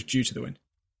was due to the wind.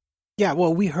 Yeah,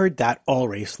 well, we heard that all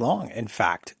race long, in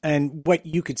fact. And what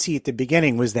you could see at the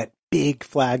beginning was that big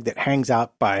flag that hangs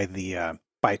out by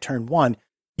turn one.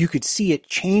 You could see it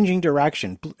changing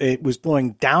direction. It was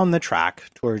blowing down the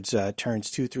track towards turns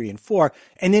 2, 3, and 4,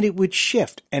 and then it would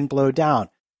shift and blow down.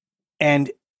 And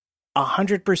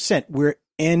 100%, we're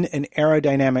in an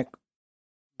aerodynamic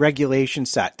regulation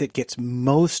set that gets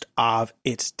most of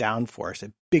its downforce,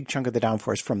 a big chunk of the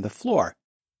downforce from the floor.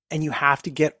 And you have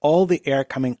to get all the air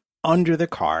coming under the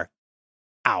car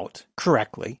out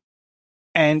correctly.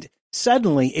 And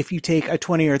suddenly, if you take a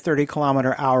 20 or 30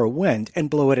 kilometer hour wind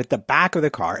and blow it at the back of the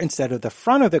car instead of the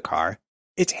front of the car,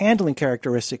 its handling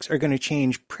characteristics are going to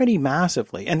change pretty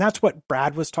massively. And that's what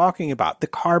Brad was talking about. The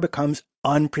car becomes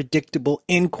unpredictable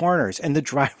in corners and the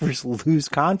drivers lose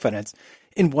confidence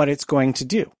in what it's going to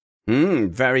do.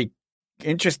 Very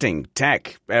interesting.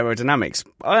 Tech, aerodynamics.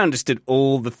 I understood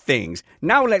all the things.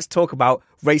 Now let's talk about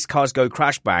Race Cars Go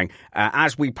Crash Bang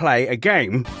as we play a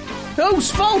game.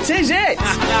 Whose fault is it?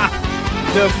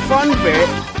 The fun bit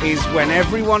is when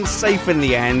everyone's safe in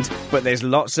the end, but there's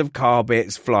lots of car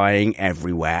bits flying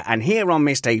everywhere. And here on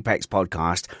Missed Apex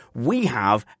Podcast, we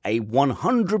have a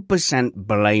 100%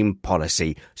 blame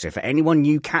policy. So for anyone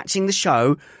new catching the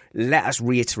show, let us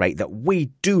reiterate that we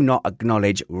do not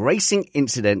acknowledge racing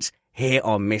incidents here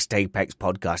on Missed Apex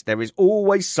Podcast. There is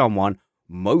always someone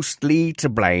mostly to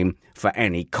blame for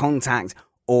any contact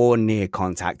or near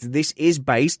contact. This is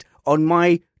based on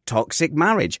my toxic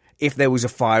marriage. If there was a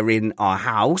fire in our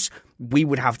house, we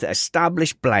would have to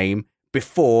establish blame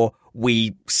before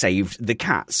we saved the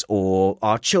cats or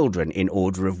our children in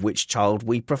order of which child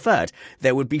we preferred.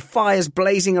 There would be fires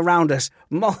blazing around us,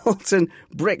 molten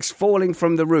bricks falling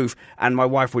from the roof, and my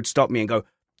wife would stop me and go,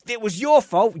 "It was your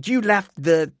fault, you left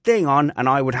the thing on," and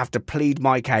I would have to plead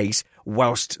my case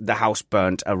whilst the house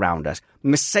burnt around us.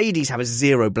 Mercedes have a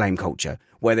zero blame culture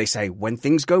where they say when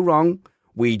things go wrong,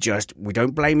 we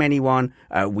don't blame anyone.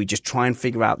 We just try and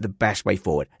figure out the best way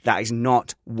forward. That is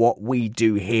not what we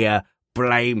do here.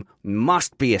 Blame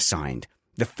must be assigned.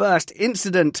 The first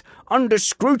incident under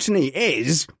scrutiny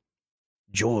is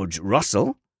George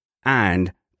Russell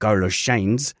and Carlos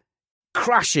Sainz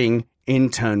crashing in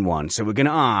turn one. So we're going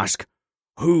to ask,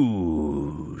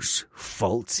 whose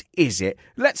fault is it?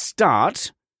 Let's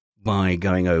start by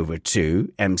going over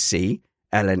to MC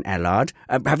Ellen Ellard.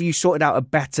 Have you sorted out a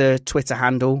better Twitter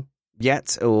handle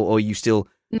yet, or are you still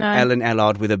Ellen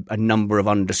Ellard with a number of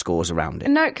underscores around it?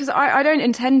 No, because I don't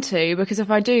intend to, because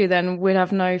if I do, then we'd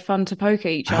have no fun to poke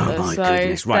at each other. My so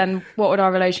goodness, right. then what would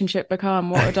our relationship become?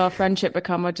 What would our friendship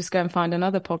become? I'd just go and find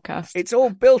another podcast. It's all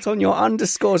built on your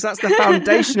underscores. That's the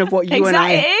foundation of what you and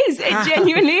I... It is. It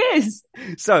genuinely is.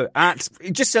 So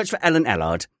just search for Ellen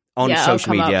Ellard on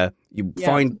social media. Up. You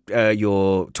find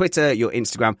your Twitter, your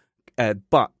Instagram,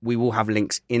 but we will have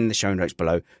links in the show notes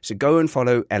below. So go and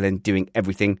follow Ellen doing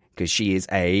everything, because she is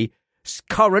a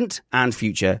current and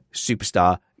future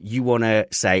superstar. You want to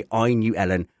say, I knew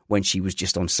Ellen when she was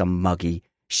just on some muggy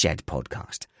Shed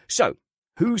podcast. So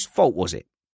whose fault was it?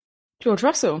 George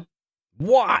Russell.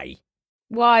 Why?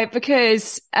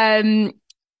 Because he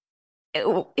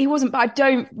wasn't, but I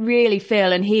don't really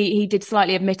feel, and he did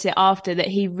slightly admit it after, that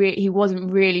he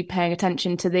wasn't really paying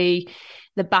attention to the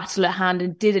battle at hand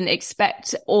and didn't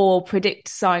expect or predict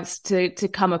Sainz to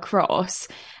come across.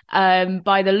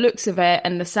 By the looks of it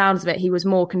and the sounds of it, he was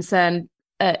more concerned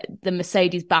at the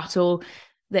Mercedes battle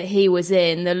that he was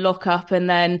in, the lockup, and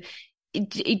then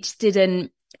it just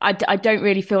didn't. I don't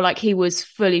really feel like he was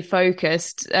fully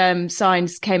focused.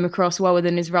 Sainz came across well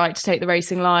within his right to take the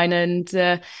racing line, and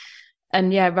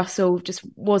Russell just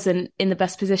wasn't in the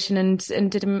best position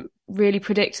and didn't really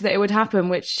predict that it would happen,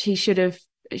 which he should have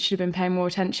been paying more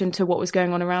attention to what was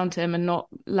going on around him, and not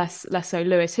less so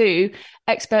Lewis, who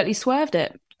expertly swerved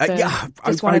it. So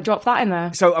just want to drop that in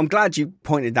there. So I'm glad you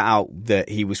pointed that out, that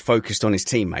he was focused on his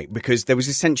teammate, because there was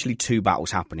essentially two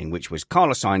battles happening, which was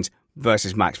Carlos Sainz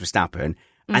versus Max Verstappen.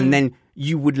 And then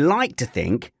you would like to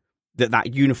think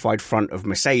that unified front of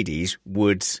Mercedes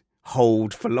would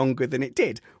hold for longer than it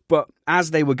did. But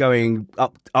as they were going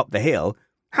up the hill,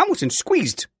 Hamilton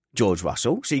squeezed George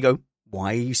Russell. So you go,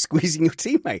 why are you squeezing your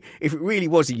teammate? If it really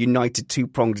was a united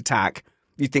two-pronged attack,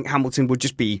 you'd think Hamilton would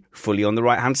just be fully on the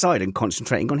right-hand side and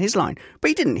concentrating on his line. But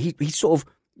he didn't. He sort of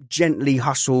gently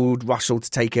hustled Russell to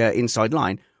take an inside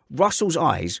line. Russell's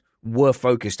eyes were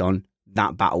focused on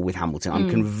that battle with Hamilton. I'm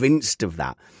convinced of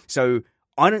that. So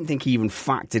I don't think he even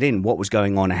factored in what was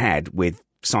going on ahead with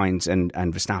Sainz and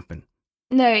Verstappen.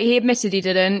 No, he admitted he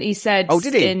didn't. He said, "Oh,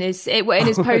 did he?" in his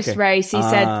post race, he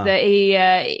said that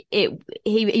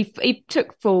he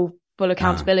took full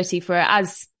accountability for it,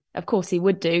 as of course he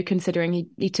would do, considering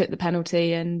he took the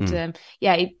penalty. And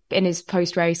in his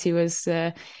post race, he was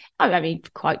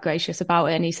quite gracious about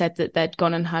it, and he said that they'd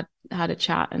gone and had a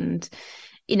chat, and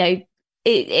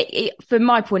it from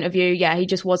my point of view, he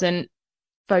just wasn't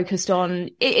focused on.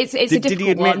 It's a difficult one. Did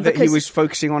he admit that he was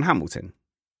focusing on Hamilton?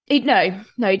 No,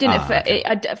 he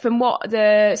didn't. From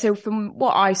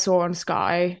what I saw on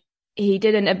Sky, he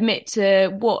didn't admit to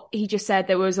what he just said.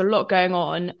 There was a lot going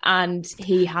on, and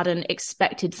he hadn't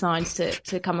expected Sainz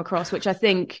to come across, which I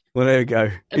think. Well, there you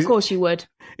go. Of course, you would.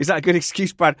 Is that a good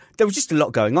excuse, Brad? There was just a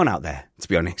lot going on out there, to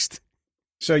be honest.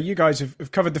 So you guys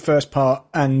have covered the first part,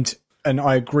 and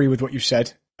I agree with what you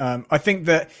said. I think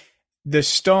that the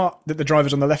start that the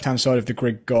drivers on the left-hand side of the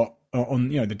grid got on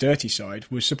the dirty side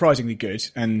was surprisingly good,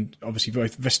 and obviously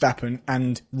both Verstappen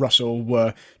and Russell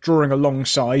were drawing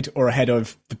alongside or ahead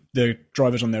of the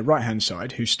drivers on their right-hand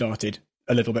side, who started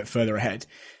a little bit further ahead.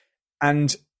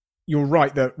 And you're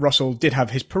right that Russell did have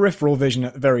his peripheral vision,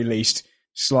 at the very least,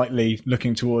 slightly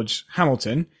looking towards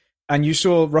Hamilton, and you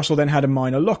saw Russell then had a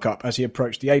minor lockup as he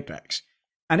approached the apex.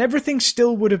 And everything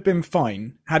still would have been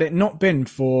fine had it not been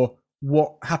for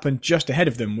what happened just ahead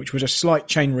of them, which was a slight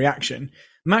chain reaction.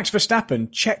 Max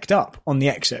Verstappen checked up on the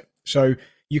exit. So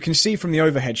you can see from the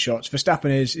overhead shots, Verstappen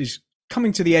is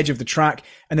coming to the edge of the track,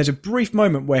 and there's a brief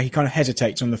moment where he kind of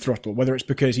hesitates on the throttle, whether it's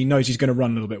because he knows he's going to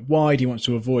run a little bit wide, he wants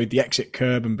to avoid the exit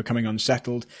curb and becoming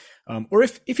unsettled, or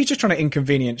if he's just trying to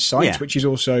inconvenience Sainz, which he's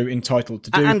also entitled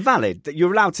to do. And valid, that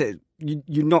you're allowed to,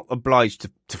 you're not obliged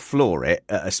to floor it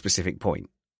at a specific point.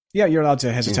 Yeah, you're allowed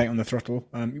to hesitate on the throttle.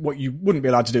 What you wouldn't be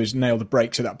allowed to do is nail the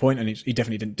brakes at that point, and he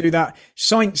definitely didn't do that.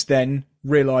 Sainz then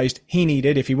realised he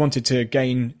needed, if he wanted to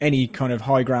gain any kind of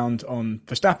high ground on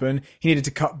Verstappen, he needed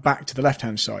to cut back to the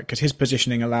left-hand side, because his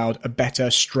positioning allowed a better,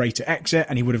 straighter exit,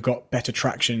 and he would have got better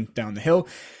traction down the hill.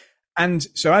 And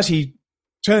so as he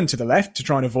turned to the left to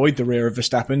try and avoid the rear of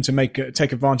Verstappen to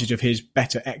take advantage of his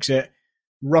better exit,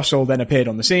 Russell then appeared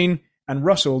on the scene. And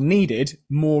Russell needed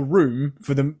more room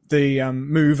for the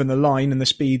move and the line and the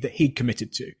speed that he'd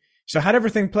committed to. So had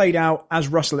everything played out as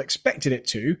Russell expected it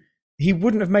to, he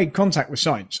wouldn't have made contact with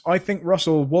Sainz. I think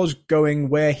Russell was going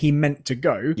where he meant to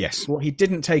go. Yes. What he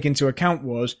didn't take into account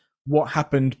was what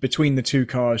happened between the two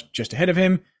cars just ahead of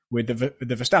him, with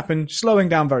the Verstappen slowing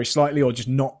down very slightly or just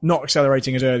not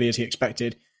accelerating as early as he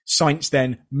expected. Sainz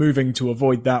then moving to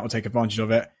avoid that or take advantage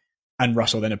of it. and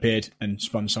Russell then appeared and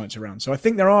spun Sainz around. So I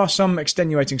think there are some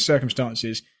extenuating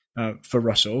circumstances for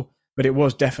Russell, but it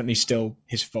was definitely still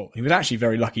his fault. He was actually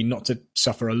very lucky not to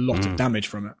suffer a lot of damage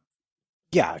from it.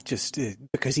 Yeah, just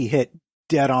because he hit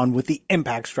dead on with the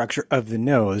impact structure of the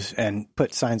nose and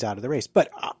put Sainz out of the race. But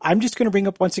I'm just going to bring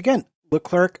up once again,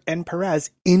 Leclerc and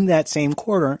Perez in that same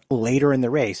corner later in the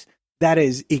race. That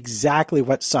is exactly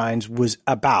what Sainz was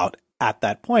about at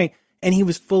that point, and he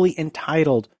was fully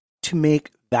entitled to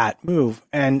make that move.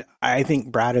 And I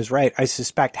think Brad is right. I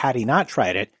suspect had he not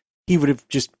tried it, he would have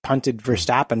just punted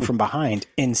Verstappen from behind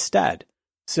instead.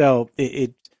 So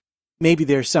it maybe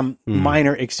there's some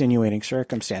minor extenuating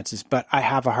circumstances, but I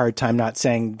have a hard time not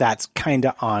saying that's kind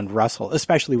of on Russell,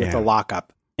 especially with the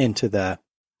lockup into the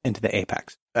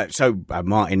apex. So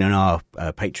Martin in our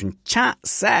patron chat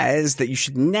says that you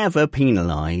should never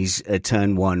penalise a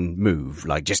turn one move.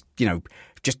 Like just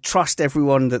trust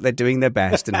everyone that they're doing their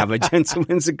best and have a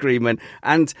gentleman's agreement.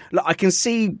 And look, I can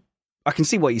see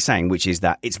what you're saying, which is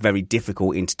that it's very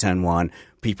difficult into turn one.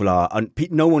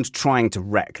 No one's trying to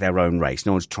wreck their own race.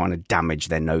 No one's trying to damage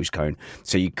their nose cone.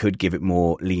 So you could give it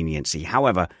more leniency.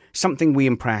 However, something we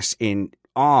impress in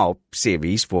our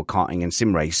series for karting and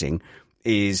sim racing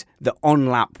is that on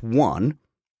lap one,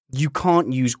 you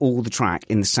can't use all the track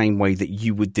in the same way that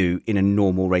you would do in a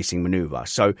normal racing maneuver.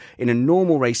 So in a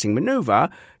normal racing maneuver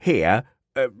here,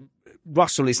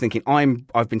 Russell is thinking,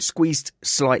 I've been squeezed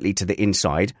slightly to the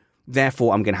inside.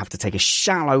 Therefore, I'm going to have to take a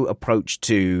shallow approach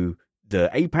to the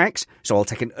apex. So I'll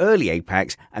take an early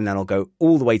apex and then I'll go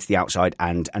all the way to the outside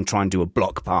and try and do a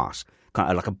block pass, kind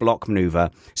of like a block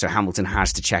maneuver. So Hamilton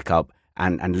has to check up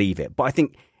and leave it. But I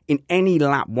think in any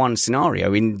lap one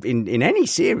scenario, in any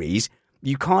series,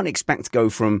 you can't expect to go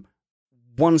from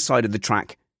one side of the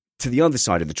track to the other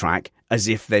side of the track as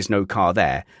if there's no car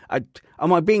there.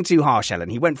 Am I being too harsh, Ellen?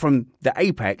 He went from the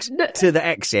apex to the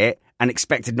exit and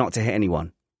expected not to hit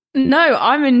anyone. No,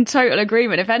 I'm in total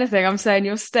agreement. If anything, I'm saying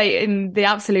you're stating the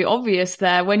absolute obvious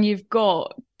there when you've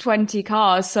got 20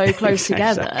 cars so close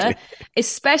together, exactly.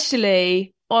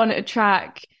 Especially on a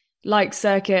track like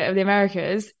Circuit of the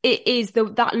Americas. It is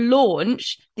that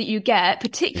launch that you get,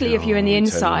 particularly if you're in the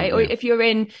inside or if you're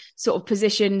in sort of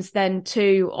positions then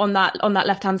too on that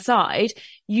left-hand side,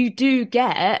 you do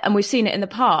get, and we've seen it in the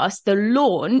past, the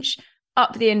launch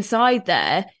up the inside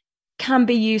there can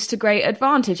be used to great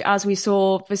advantage, as we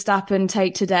saw Verstappen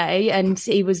take today, and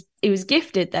he was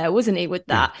gifted there, wasn't he, with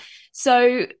that? Yeah.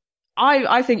 So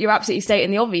I think you're absolutely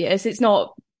stating the obvious.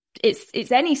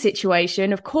 It's any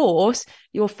situation, of course,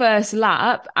 your first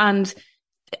lap, and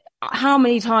how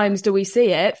many times do we see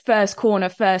it? First corner,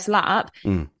 first lap.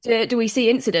 Do we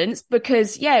see incidents?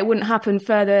 Because, it wouldn't happen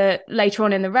further later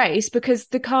on in the race because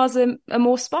the cars are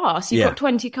more sparse. You've got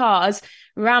 20 cars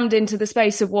rammed into the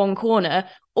space of one corner,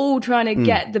 all trying to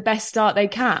get the best start they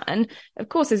can. Of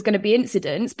course, there's going to be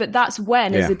incidents, but that's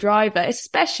when, as a driver,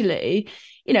 especially,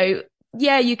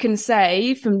 you can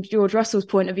say from George Russell's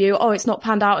point of view, it's not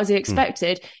panned out as he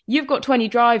expected. You've got 20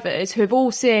 drivers who have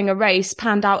all seeing a race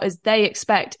panned out as they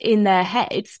expect in their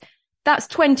heads. That's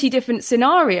 20 different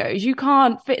scenarios. You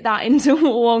can't fit that into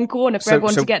one corner for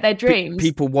everyone to get their dreams.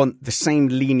 People want the same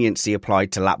leniency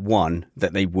applied to lap one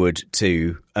that they would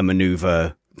to a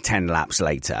maneuver 10 laps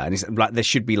later. And it's like there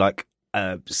should be like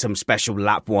some special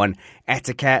lap one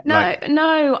etiquette.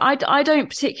 No, I don't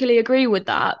particularly agree with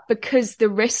that because the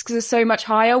risks are so much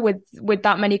higher with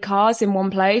that many cars in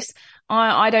one place.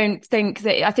 I don't think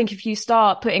that. I think if you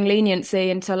start putting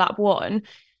leniency into lap one,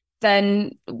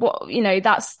 then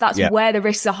that's where the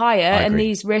risks are higher, and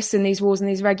these risks and these rules and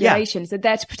these regulations they're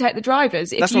there to protect the drivers.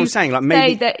 That's what I'm saying. Like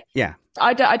maybe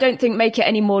I don't think make it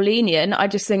any more lenient. I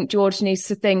just think George needs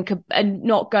to think and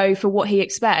not go for what he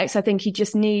expects. I think he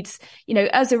just needs,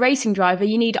 as a racing driver,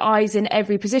 you need eyes in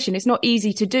every position. It's not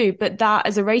easy to do, but that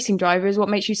as a racing driver is what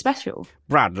makes you special.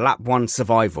 Brad, lap one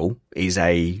survival is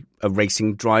a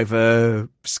racing driver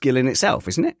skill in itself,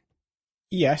 isn't it?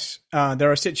 Yes. There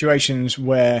are situations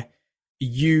where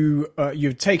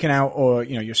you've taken out or,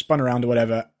 you're spun around or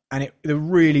whatever, and there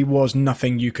really was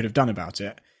nothing you could have done about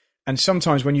it. And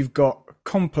sometimes when you've got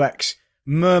complex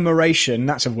murmuration,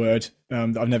 that's a word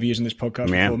that I've never used in this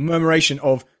podcast before, murmuration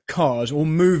of cars all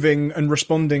moving and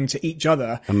responding to each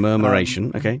other. A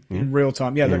murmuration, okay. Yeah. In real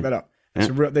time. Yeah, look that up.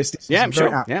 Yeah. I'm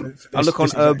sure. I'll look on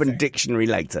Urban Dictionary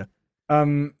later.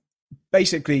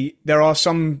 Basically, there are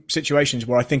some situations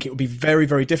where I think it would be very,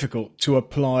 very difficult to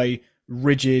apply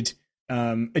rigid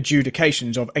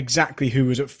adjudications of exactly who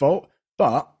was at fault.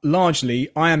 But largely,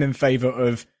 I am in favour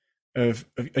of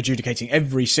adjudicating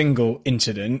every single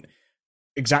incident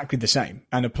exactly the same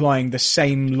and applying the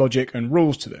same logic and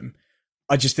rules to them.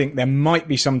 I just think there might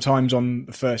be some times on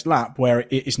the first lap where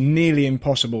it is nearly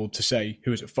impossible to say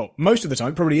who is at fault. Most of the time,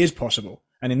 it probably is possible.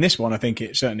 And in this one, I think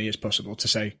it certainly is possible to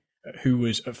say who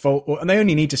was at fault. And they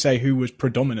only need to say who was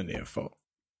predominantly at fault.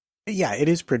 Yeah, it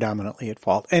is predominantly at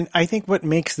fault. And I think what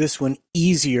makes this one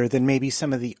easier than maybe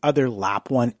some of the other lap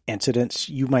one incidents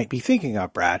you might be thinking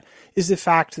of, Brad, is the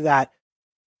fact that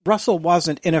Russell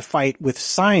wasn't in a fight with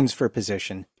Sainz for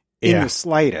position in the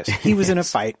slightest. He was in a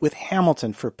fight with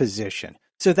Hamilton for position.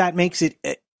 So that makes it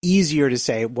easier to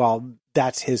say, well,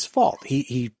 that's his fault.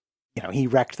 He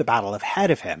wrecked the battle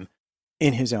ahead of him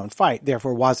in his own fight,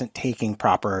 therefore wasn't taking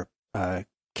proper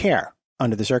care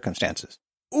under the circumstances.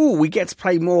 Ooh, we get to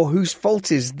play more Whose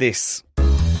Fault Is This?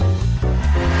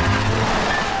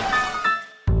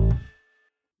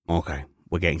 Okay,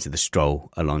 we're getting to the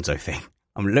Stroll-Alonso thing.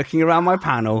 I'm looking around my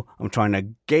panel. I'm trying to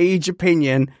gauge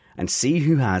opinion and see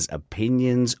who has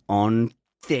opinions on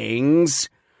things.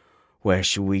 Where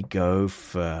shall we go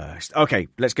first? Okay,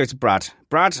 let's go to Brad.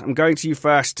 Brad, I'm going to you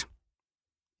first.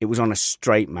 It was on a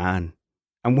straight, man.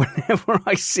 And whenever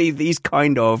I see these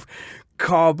kind of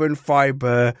carbon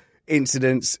fiber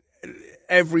incidents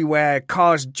everywhere,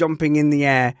 cars jumping in the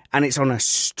air, and it's on a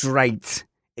straight,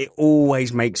 it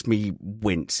always makes me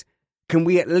wince. Can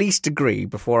we at least agree,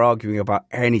 before arguing about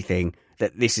anything,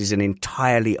 that this is an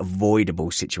entirely avoidable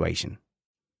situation?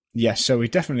 Yes, so we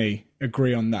definitely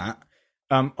agree on that.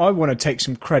 I want to take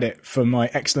some credit for my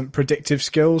excellent predictive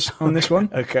skills on this one.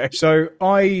 Okay. So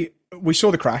we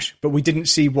saw the crash, but we didn't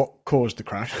see what caused the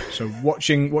crash. So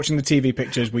watching the TV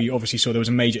pictures, we obviously saw there was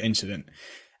a major incident.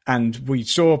 And we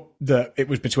saw that it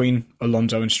was between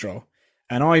Alonso and Stroll.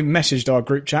 And I messaged our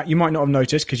group chat. You might not have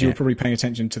noticed because you were probably paying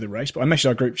attention to the race, but I messaged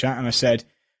our group chat and I said,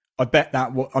 I bet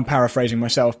that, I'm paraphrasing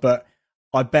myself, but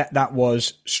I bet that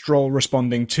was Stroll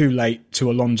responding too late to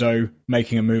Alonso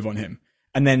making a move on him.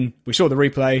 And then we saw the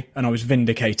replay and I was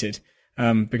vindicated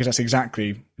because that's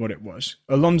exactly what it was.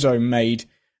 Alonso made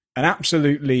an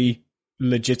absolutely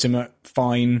legitimate,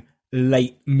 fine,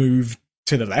 late move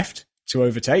to the left to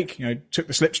overtake. Took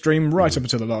the slipstream right up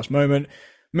until the last moment,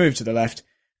 moved to the left,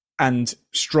 and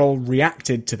Stroll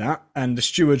reacted to that. And the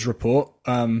steward's report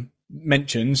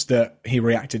mentions that he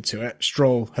reacted to it.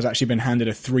 Stroll has actually been handed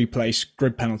a 3-place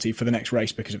grid penalty for the next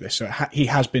race because of this. So he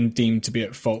has been deemed to be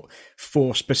at fault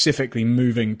for specifically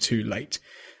moving too late.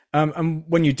 And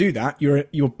when you do that,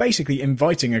 you're basically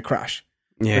inviting a crash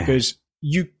because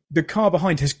the car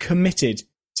behind has committed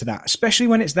to that, especially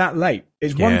when it's that late.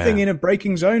 It's one thing in a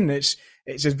braking zone. It's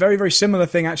a very, very similar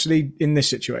thing actually in this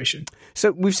situation.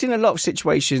 So we've seen a lot of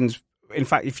situations. In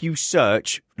fact, if you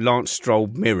search Lance Stroll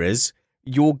mirrors,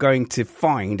 you're going to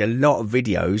find a lot of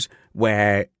videos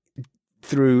where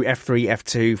through F3,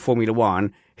 F2, Formula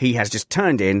One, he has just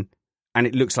turned in and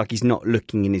it looks like he's not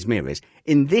looking in his mirrors.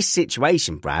 In this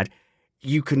situation, Brad,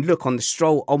 you can look on the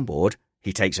Stroll onboard.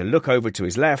 He takes a look over to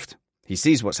his left. He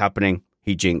sees what's happening.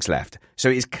 He jinks left. So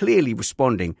he's clearly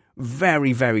responding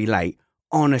very, very late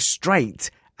on a straight.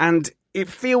 And it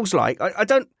feels like, I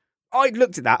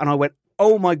looked at that and I went,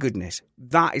 oh my goodness,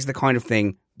 that is the kind of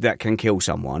thing that can kill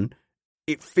someone.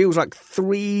 It feels like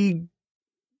 3-place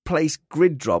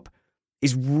grid drop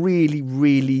is really,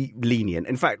 really lenient.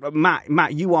 In fact,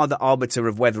 Matt, you are the arbiter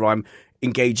of whether I'm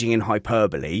engaging in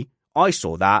hyperbole. I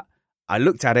saw that. I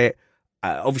looked at it.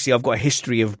 Obviously, I've got a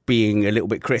history of being a little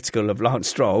bit critical of Lance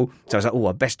Stroll. So I was like,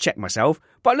 I best check myself.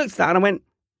 But I looked at that and I went,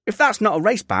 if that's not a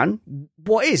race ban,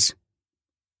 what is?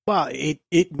 Well,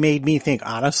 it made me think,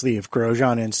 honestly, of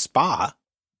Grosjean and Spa,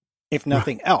 if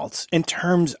nothing else, in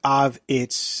terms of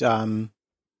its, in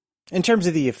terms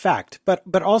of the effect,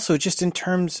 but also just in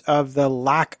terms of the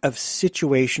lack of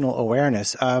situational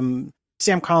awareness.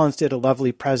 Sam Collins did a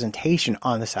lovely presentation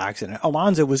on this accident.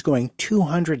 Alonso was going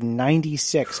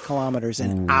 296 kilometers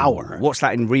an hour. What's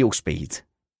that in real speed?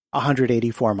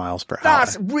 184 miles per hour.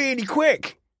 That's really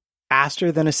quick.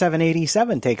 Faster than a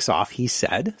 787 takes off, he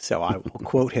said. So I will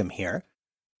quote him here.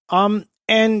 And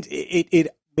it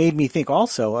made me think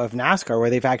also of NASCAR, where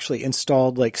they've actually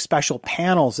installed like special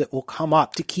panels that will come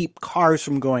up to keep cars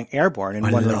from going airborne,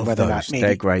 and wondering whether or not maybe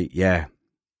they're great. Yeah.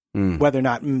 Whether or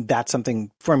not that's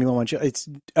something Formula One, it's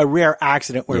a rare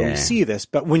accident where we see this,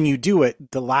 but when you do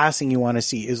it, the last thing you want to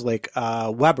see is like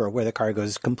Weber, where the car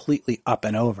goes completely up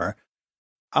and over.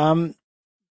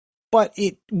 But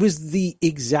it was the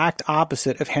exact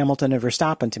opposite of Hamilton and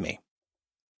Verstappen to me.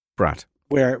 Brad.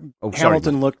 Where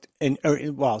Hamilton looked,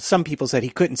 some people said he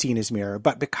couldn't see in his mirror,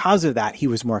 but because of that, he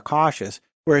was more cautious.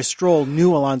 Whereas Stroll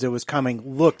knew Alonso was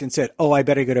coming, looked and said, I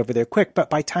better get over there quick. But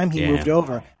by the time he moved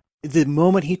over, the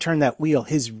moment he turned that wheel,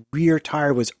 his rear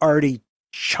tire was already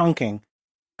chunking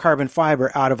carbon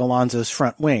fiber out of Alonso's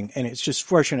front wing. And it's just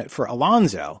fortunate for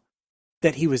Alonso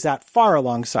that he was that far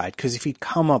alongside, because if he'd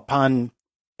come upon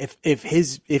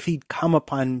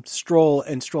Stroll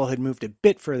and Stroll had moved a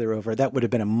bit further over, that would have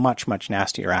been a much, much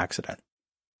nastier accident.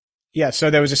 Yeah, so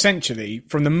there was essentially,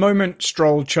 from the moment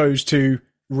Stroll chose to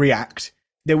react,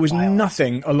 there was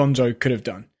nothing Alonso could have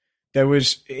done. It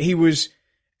was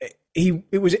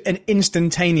an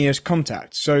instantaneous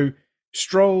contact. So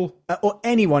Stroll, or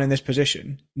anyone in this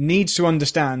position, needs to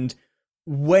understand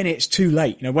when it's too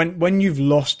late. When you've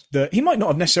lost he might not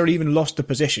have necessarily even lost the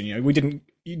position. You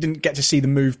didn't get to see the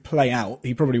move play out.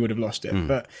 He probably would have lost it,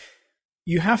 but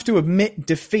you have to admit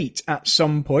defeat at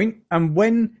some point. And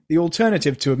when the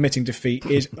alternative to admitting defeat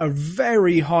is a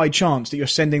very high chance that you're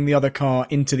sending the other car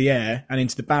into the air and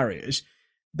into the barriers,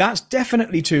 that's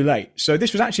definitely too late. So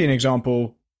this was actually an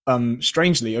example,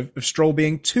 strangely, of Stroll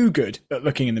being too good at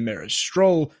looking in the mirrors.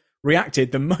 Stroll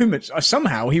reacted the moment,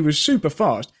 somehow he was super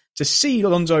fast to see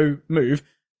Alonso move,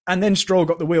 and then Stroll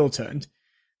got the wheel turned.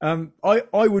 I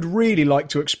would really like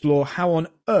to explore how on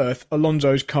earth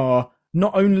Alonso's car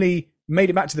not only made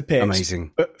it back to the pits,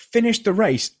 amazing, but finished the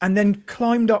race and then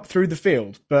climbed up through the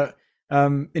field. But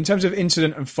in terms of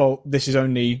incident and fault, this is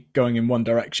only going in one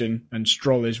direction, and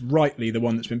Stroll is rightly the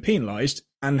one that's been penalised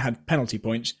and had penalty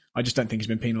points. I just don't think he's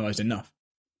been penalised enough.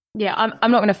 Yeah,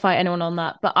 I'm not going to fight anyone on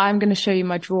that, but I'm going to show you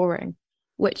my drawing,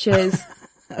 which is...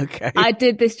 Okay. I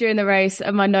did this during the race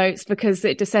and my notes because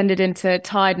it descended into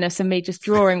tiredness and me just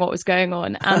drawing what was going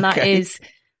on. And that is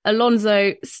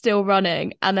Alonso still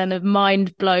running and then a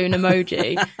mind blown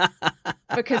emoji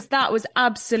because that was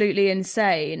absolutely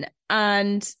insane.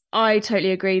 And I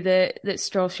totally agree that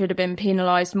Stroll should have been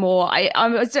penalised more. I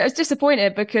was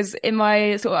disappointed because in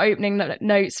my sort of opening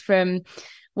notes from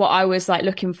what I was like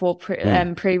looking for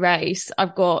pre-race,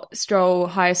 I've got Stroll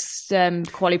highest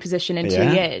quali position in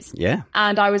 2 years. Yeah.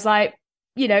 And I was like,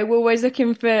 we're always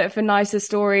looking for nicer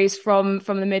stories from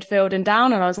the midfield and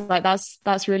down. And I was like,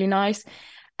 that's really nice.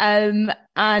 And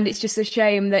it's just a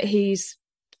shame that he's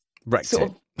wrecked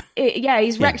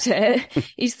he's wrecked it.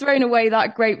 He's thrown away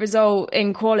that great result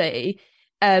in quali.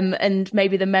 And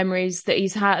maybe the memories that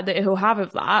he'll have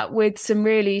of that with some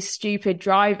really stupid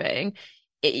driving.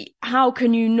 How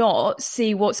can you not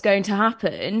see what's going to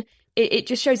happen? It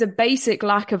just shows a basic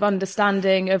lack of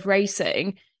understanding of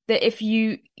racing, that if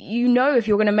if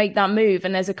you're going to make that move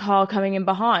and there's a car coming in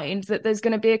behind, that there's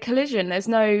going to be a collision. There's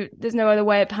no other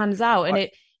way it pans out. And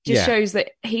it just shows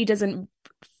that he doesn't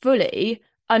fully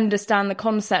understand the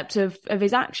concept of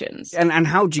his actions. And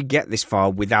how do you get this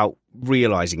far without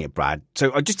realising it, Brad?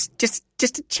 So just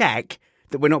to check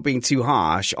that we're not being too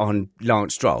harsh on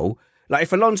Lance Stroll. Like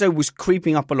if Alonso was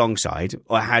creeping up alongside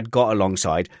or had got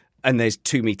alongside and there's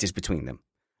 2 meters between them,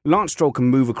 Lance Stroll can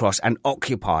move across and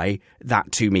occupy that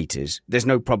 2 meters. There's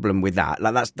no problem with that.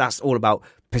 Like that's all about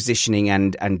positioning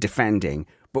and defending.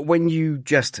 But when you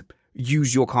just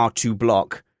use your car to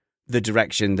block the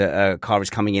direction that a car is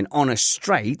coming in on a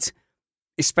straight,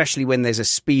 especially when there's a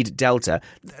speed delta,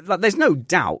 there's no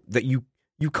doubt that you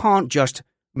can't just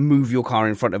move your car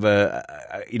in front of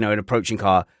an approaching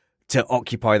car to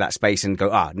occupy that space and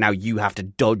go, now you have to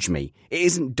dodge me. It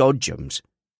isn't dodgems.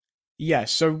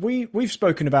 Yes, so we've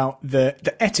spoken about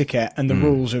the etiquette and the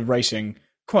rules of racing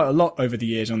quite a lot over the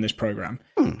years on this programme.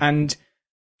 And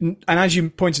as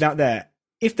you pointed out there,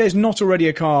 if there's not already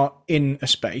a car in a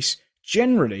space,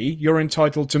 generally you're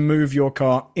entitled to move your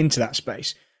car into that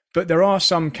space. But there are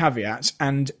some caveats,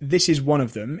 and this is one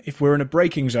of them. If we're in a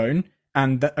braking zone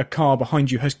and a car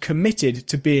behind you has committed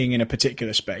to being in a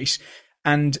particular space,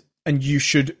 and you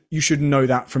should know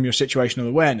that from your situational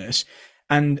awareness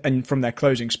and from their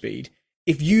closing speed.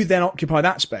 If you then occupy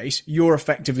that space, you're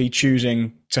effectively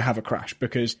choosing to have a crash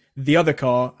because the other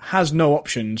car has no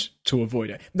options to avoid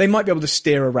it. They might be able to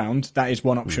steer around, that is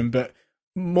one option, but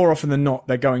more often than not,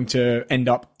 they're going to end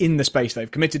up in the space they've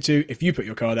committed to. If you put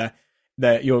your car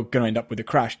there, you're going to end up with a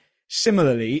crash.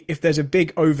 Similarly, if there's a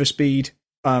big overspeed,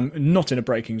 not in a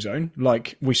braking zone,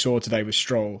 like we saw today with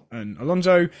Stroll and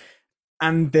Alonso,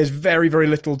 and there's very, very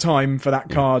little time for that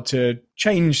car to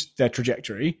change their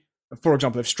trajectory. For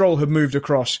example, if Stroll had moved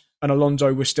across and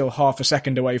Alonso was still half a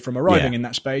second away from arriving in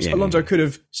that space, Alonso could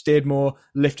have steered more,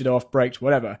 lifted off, braked,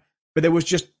 whatever. But there was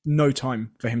just no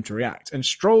time for him to react. And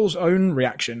Stroll's own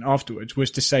reaction afterwards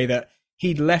was to say that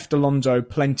he'd left Alonso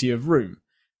plenty of room,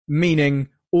 meaning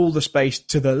all the space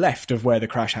to the left of where the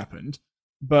crash happened.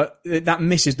 But that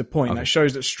misses the point. That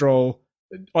shows that Stroll,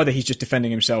 either he's just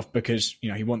defending himself because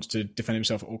he wants to defend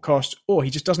himself at all costs, or he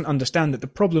just doesn't understand that the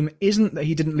problem isn't that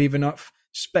he didn't leave enough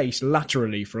space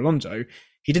laterally for Alonso.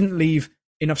 He didn't leave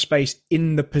enough space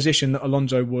in the position that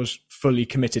Alonso was fully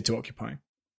committed to occupying.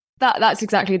 that's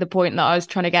exactly the point that I was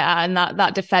trying to get at, and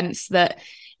that defense that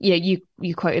you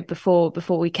quoted before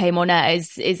we came on air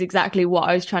is exactly what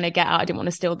I was trying to get at. I didn't want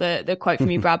to steal the quote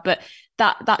from you, Brad, but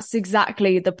that's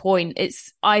exactly the point.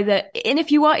 It's either, and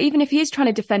even if he is trying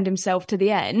to defend himself to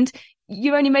the end,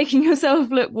 you're only making yourself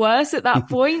look worse at that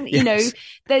point. Yes.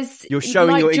 You're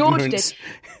showing your ignorance.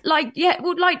 Like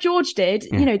George did,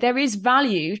 there is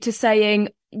value to saying,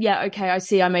 yeah, okay, I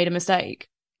see I made a mistake.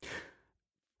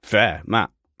 Fair, Matt.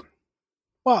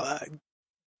 Well,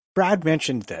 Brad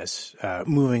mentioned this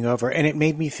moving over, and it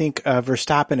made me think of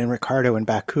Verstappen and Ricciardo in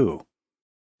Baku,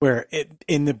 where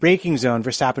in the braking zone,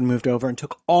 Verstappen moved over and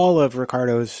took all of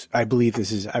Ricciardo's, I believe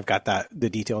I've got the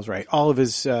details right, all of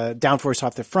his downforce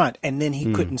off the front, and then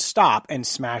he couldn't stop and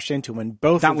smash into him. And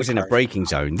that was in a braking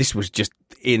zone. This was just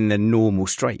in the normal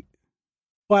straight.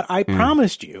 But I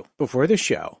promised you before the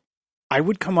show, I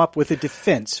would come up with a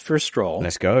defense for Stroll.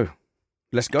 Let's go.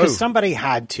 Because somebody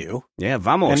had to. Yeah,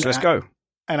 vamos, let's go.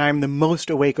 And I'm the most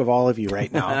awake of all of you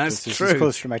right now. That's this true. is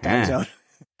close to my time zone.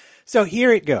 So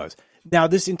here it goes. Now,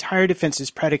 this entire defense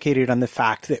is predicated on the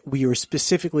fact that we were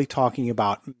specifically talking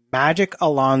about Magic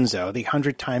Alonso, the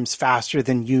 100 times faster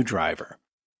than you driver.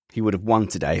 He would have won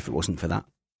today if it wasn't for that.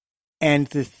 And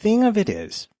the thing of it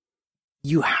is,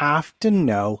 you have to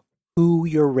know who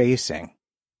you're racing.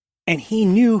 And he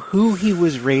knew who he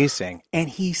was racing, and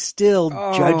he still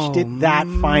judged it that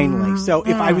finely. So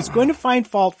if I was going to find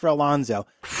fault for Alonso,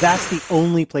 that's the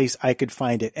only place I could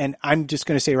find it. And I'm just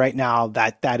going to say right now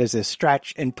that is a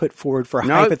stretch and put forward for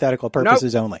hypothetical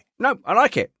purposes only. No, I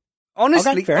like it.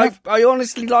 Honestly, okay, I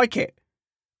honestly like it.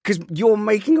 Because you're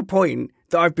making a point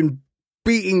that I've been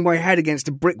beating my head against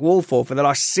a brick wall for the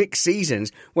last 6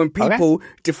 seasons when people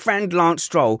defend Lance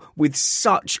Stroll with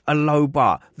such a low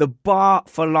bar. The bar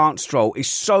for Lance Stroll is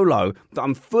so low that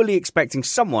I'm fully expecting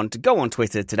someone to go on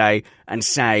Twitter today and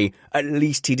say, at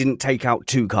least he didn't take out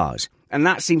 2 cars. And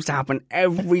that seems to happen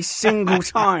every single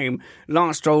time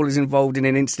Lance Stroll is involved in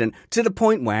an incident, to the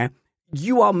point where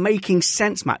you are making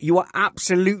sense, Matt. You are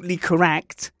absolutely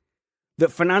correct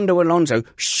that Fernando Alonso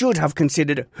should have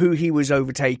considered who he was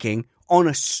overtaking on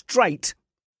a straight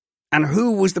and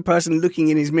who was the person looking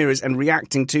in his mirrors and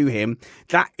reacting to him.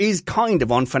 That is kind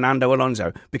of on Fernando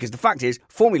Alonso, because the fact is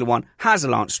Formula One has a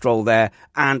Lance Stroll there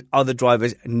and other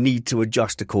drivers need to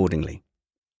adjust accordingly.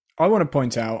 I want to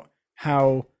point out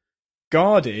how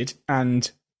guarded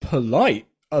and polite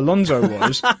Alonso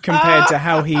was compared to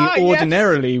how he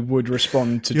ordinarily would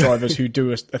respond to drivers who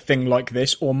do a thing like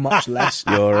this, or much less.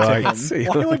 You're right.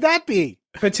 Why would that be?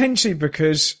 Potentially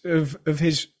because of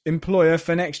his employer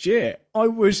for next year. I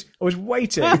was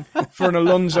waiting for an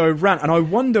Alonso rant, and I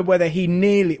wonder whether it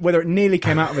nearly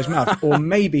came out of his mouth, or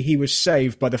maybe he was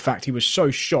saved by the fact he was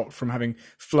so shocked from having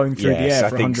flown through the air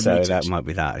for 100 meters. That might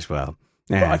be that as well.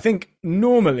 Yeah. But I think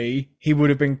normally he would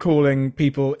have been calling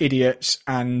people idiots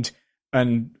and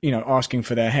asking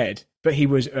for their head, but he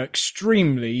was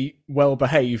extremely well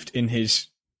behaved in his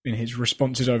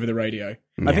responses over the radio.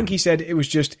 Yeah. I think he said it was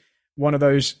just one of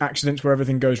those accidents where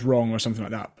everything goes wrong or something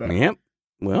like that. But yep.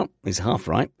 Well, he's half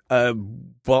right.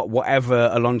 But whatever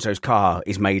Alonso's car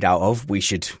is made out of, we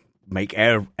should make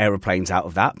aeroplanes out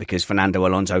of that, because Fernando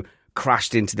Alonso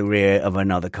crashed into the rear of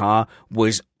another car,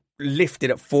 was lifted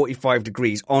at 45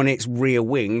 degrees on its rear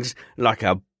wings like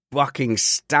a bucking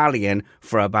stallion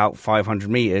for about 500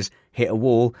 meters, hit a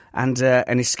wall and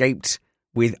escaped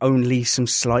with only some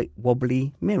slight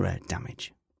wobbly mirror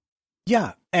damage.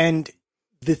 Yeah, and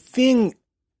this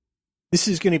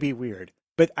is going to be weird,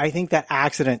 but I think that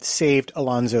accident saved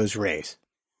Alonso's race.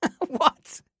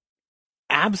 What?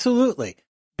 Absolutely.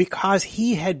 Because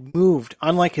he had moved,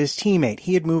 unlike his teammate,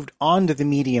 he had moved onto the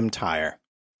medium tire.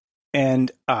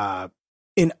 And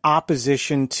in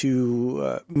opposition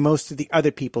to most of the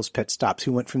other people's pit stops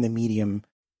who went from the medium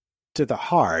to the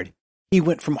hard, he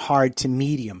went from hard to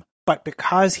medium. But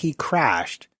because he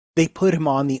crashed, they put him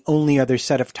on the only other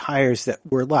set of tires that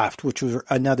were left, which was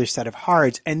another set of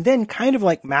hards. And then kind of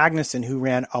like Magnussen, who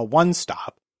ran a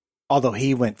one-stop, although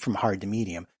he went from hard to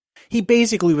medium, he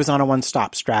basically was on a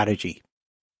one-stop strategy.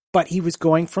 But he was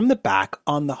going from the back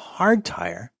on the hard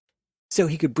tire so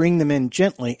he could bring them in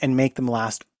gently and make them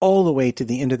last all the way to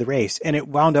the end of the race. And it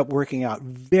wound up working out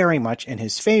very much in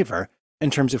his favor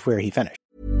in terms of where he finished.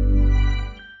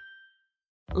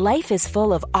 Life is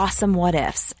full of awesome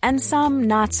what-ifs, and some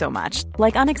not so much,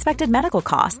 like unexpected medical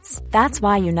costs. That's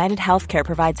why United Healthcare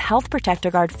provides Health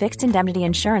Protector Guard fixed indemnity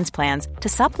insurance plans to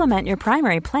supplement your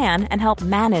primary plan and help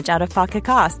manage out-of-pocket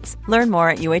costs. Learn more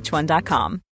at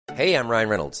UH1.com. Hey, I'm Ryan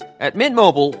Reynolds. At Mint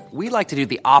Mobile, we like to do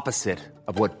the opposite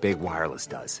of what Big Wireless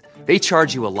does. They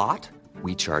charge you a lot.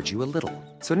 we charge you a little.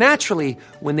 So naturally,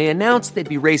 when they announced they'd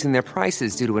be raising their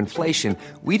prices due to inflation,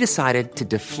 we decided to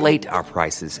deflate our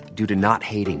prices due to not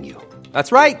hating you.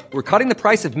 That's right. We're cutting the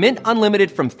price of Mint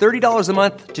Unlimited from $30 a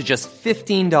month to just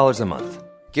 $15 a month.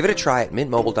 Give it a try at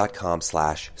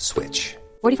mintmobile.com/switch.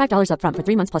 $45 up front for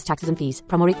 3 months plus taxes and fees.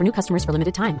 Promo rate for new customers for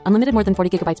limited time. Unlimited more than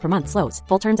 40 gigabytes per month. Slows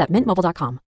full terms at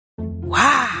mintmobile.com.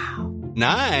 Wow.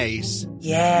 Nice.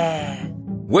 Yeah.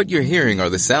 What you're hearing are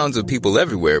the sounds of people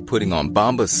everywhere putting on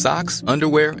Bombas socks,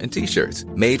 underwear, and T-shirts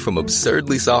made from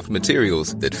absurdly soft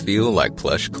materials that feel like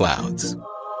plush clouds.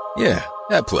 Yeah,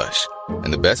 that plush.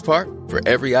 And the best part? For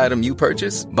every item you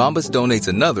purchase, Bombas donates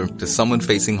another to someone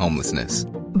facing homelessness.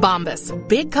 Bombas.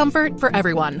 Big comfort for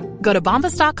everyone. Go to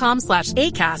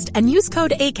bombas.com/ACAST and use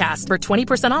code ACAST for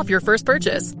 20% off your first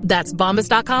purchase. That's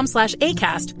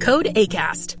bombas.com/ACAST. Code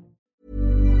ACAST.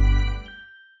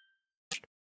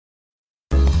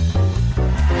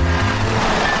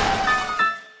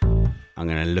 I'm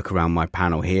going to look around my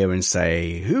panel here and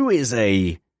say, who is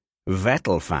a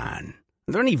Vettel fan?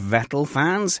 Are there any Vettel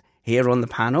fans here on the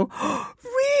panel?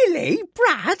 Really?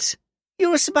 Brad?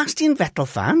 You're a Sebastian Vettel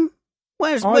fan?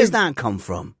 Where's that come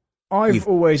from? I've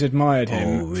always admired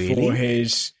him really? for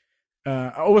his...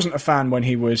 I wasn't a fan when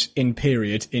he was in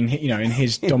period, in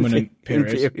his dominant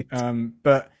period.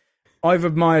 But I've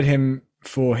admired him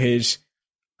for his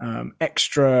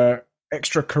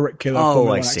extracurricular Formula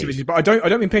 1 activities. But I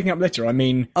don't mean picking up litter. I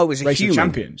mean as a Race human. of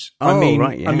Champions. Oh,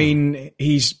 I mean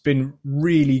he's been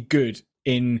really good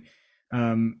in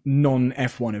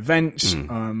non-F1 events.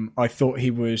 I thought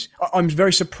he was... I'm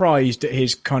very surprised at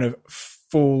his kind of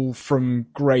fall from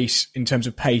grace in terms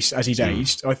of pace as he's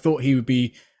aged. I thought he would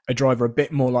be a driver a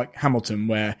bit more like Hamilton,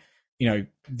 where the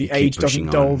age doesn't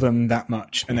dull them that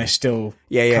much, and they're still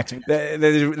cutting.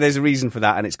 There's a reason for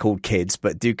that, and it's called kids.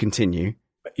 But do continue.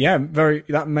 Yeah,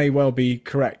 that may well be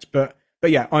correct, but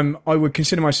yeah, I would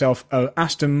consider myself a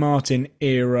Aston Martin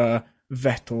era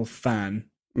Vettel fan.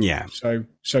 Yeah.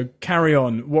 So carry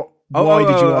on. Why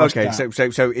did you ask that?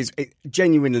 So it's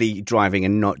genuinely driving,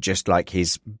 and not just like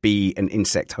his bee and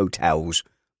insect hotels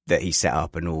that he set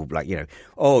up and all,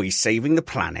 he's saving the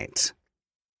planet.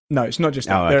 No, it's not just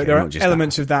that. There are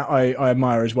elements of that I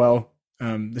admire as well.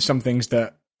 There's some things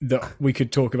that we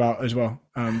could talk about as well.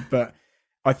 But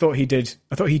I thought he did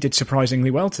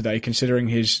surprisingly well today, considering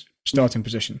his starting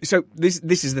position. So this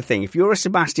is the thing. If you're a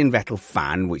Sebastian Vettel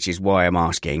fan, which is why I'm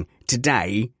asking,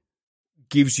 today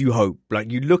gives you hope. Like,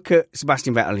 you look at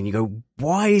Sebastian Vettel and you go,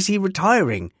 why is he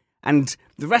retiring? And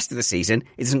the rest of the season,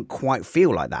 it doesn't quite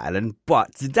feel like that, Ellen.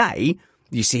 But today,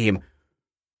 you see him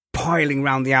piling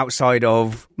around the outside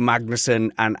of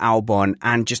Magnussen and Albon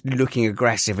and just looking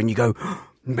aggressive, and you go,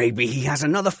 maybe he has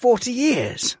another 40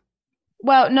 years.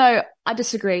 Well, no, I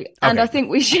disagree, and I think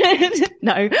we should.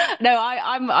 No,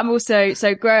 I'm also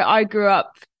I grew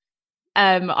up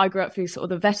through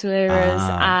sort of the Vettel eras,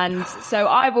 and so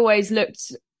I've always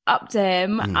looked up to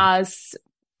him as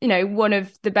one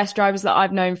of the best drivers that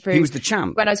I've known through. He was the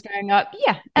champ when I was growing up.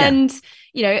 Yeah. And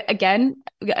again,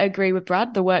 I agree with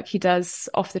Brad. The work he does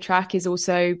off the track is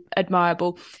also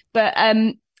admirable, but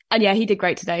and yeah, he did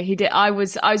great today. He did. I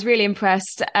was really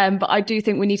impressed. But I do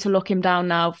think we need to lock him down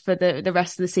now for the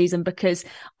rest of the season, because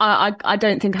I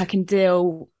don't think I can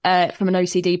deal from an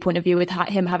OCD point of view with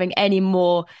him having any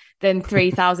more than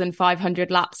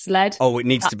 3,500 laps led. Oh, it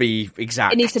needs to be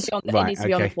exact. It needs to be on. It needs to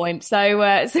be on the point. So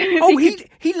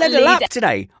he led a lap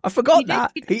today. I forgot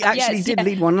that he actually did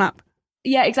lead one lap.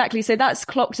 Yeah, exactly. So that's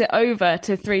clocked it over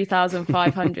to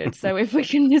 3,500. So if we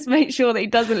can just make sure that he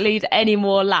doesn't lead any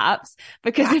more laps,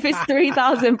 because if it's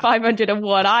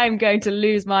 3,501, I am going to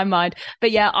lose my mind.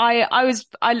 But yeah, I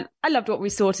loved what we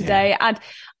saw today. And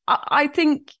I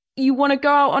think you want to go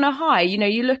out on a high.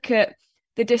 You look at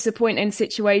the disappointing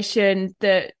situation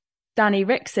that Danny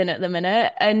Rick's in at the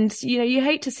minute, and you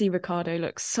hate to see Ricciardo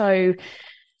look so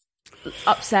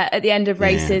upset at the end of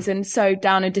races and so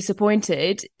down and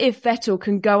disappointed. If Vettel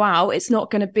can go out, it's not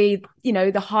going to be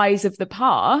the highs of the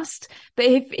past, but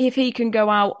if he can go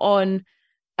out on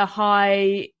a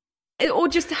high, or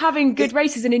just having good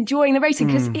races and enjoying the racing,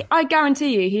 because I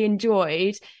guarantee you he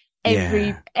enjoyed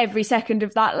every second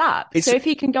of that lap. So if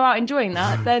he can go out enjoying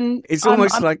that, then it's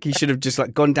almost like he should have just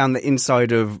gone down the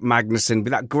inside of Magnussen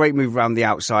with that great move around the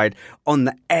outside, on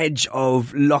the edge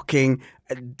of locking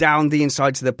down the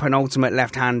inside to the penultimate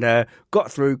left-hander, got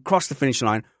through, crossed the finish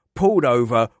line, pulled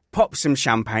over, popped some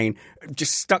champagne,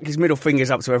 just stuck his middle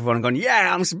fingers up to everyone and gone,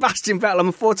 yeah, I'm Sebastian Vettel, I'm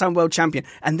a 4-time world champion,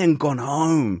 and then gone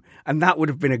home. And that would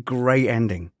have been a great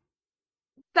ending.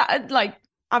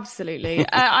 Absolutely.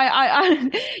 I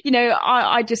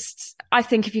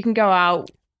think if you can go out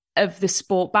of the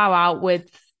sport, bow out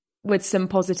with with some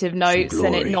positive notes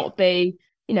and it not be,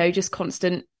 just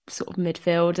constant sort of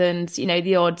midfield and,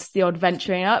 the odd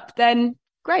venturing up, then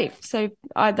great. So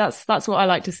that's what I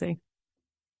like to see.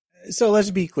 So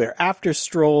let's be clear. After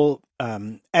Stroll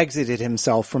exited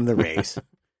himself from the race,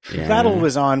 Vettel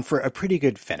was on for a pretty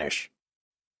good finish.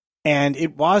 And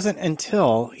it wasn't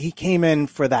until he came in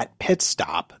for that pit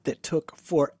stop that took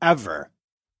forever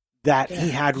that he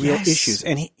had real issues.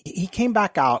 And he came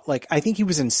back out, I think he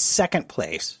was in second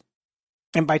place.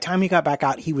 And by the time he got back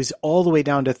out, he was all the way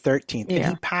down to 13th. Yeah. And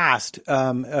he passed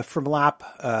from lap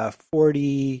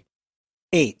 48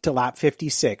 to lap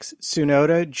 56,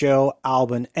 Tsunoda, Joe,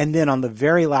 Albon. And then on the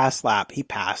very last lap, he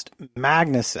passed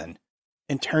Magnussen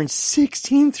in turns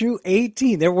 16 through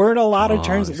 18. There weren't a lot of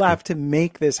turns left to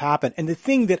make this happen. And the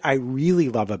thing that I really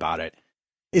love about it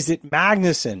is that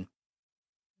Magnussen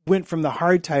went from the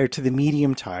hard tire to the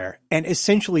medium tire and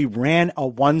essentially ran a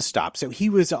one-stop. So he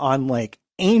was on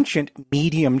ancient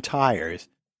medium tires,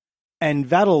 and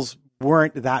Vettel's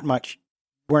weren't that much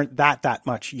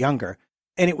younger.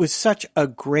 And it was such a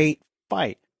great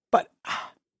fight. But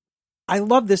I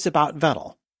love this about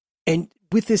Vettel. And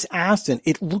with this Aston,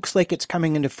 it looks like it's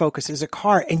coming into focus as a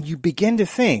car, and you begin to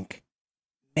think,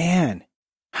 man,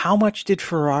 how much did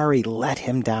Ferrari let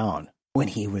him down when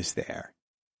he was there?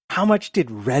 How much did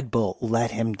Red Bull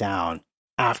let him down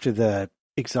after the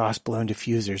exhaust blown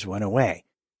diffusers went away?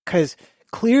 Because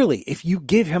clearly, if you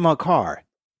give him a car,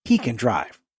 he can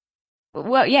drive.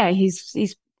 Well, yeah, he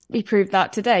proved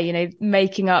that today,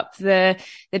 making up the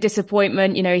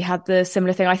disappointment. He had the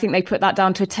similar thing. I think they put that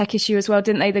down to a tech issue as well,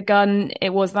 didn't they? The gun,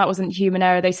 that wasn't human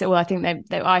error. They said, well, I think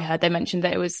I heard they mentioned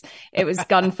that it was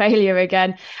gun failure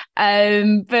again.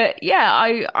 But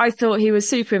yeah, I thought he was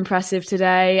super impressive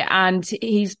today, and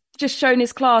he's just shown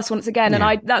his class once again. Yeah.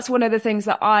 And that's one of the things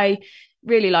that I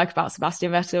really like about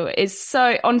Sebastian Vettel is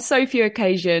on so few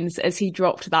occasions as he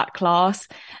dropped that class.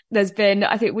 There's been,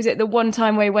 I think, was it the one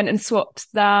time where he went and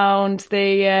swapped down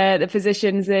the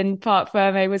positions in Parc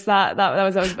Fermé? Was that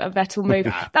was a Vettel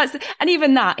move? And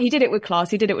even that, he did it with class,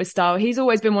 he did it with style. He's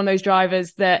always been one of those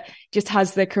drivers that just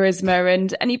has the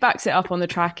charisma and he backs it up on the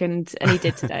track, and he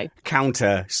did today.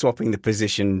 Counter swapping the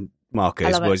position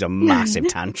markers was a massive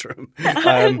tantrum. No, but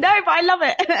I love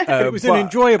it. It was an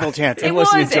enjoyable tantrum. It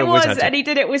was, and he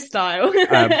did it with style.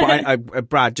 But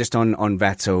Brad, just on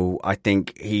Vettel, I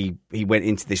think he went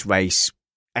into this race,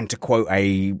 and to quote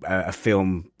a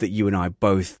film that you and I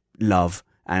both love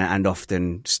and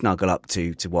often snuggle up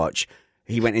to watch,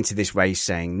 he went into this race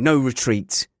saying, "No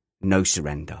retreat, no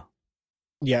surrender."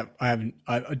 Yeah, I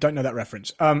don't know that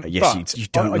reference. Yes, you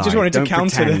don't. I just wanted to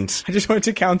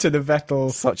counter the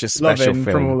Vettel such a special film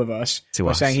from all of us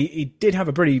by saying he did have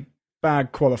a pretty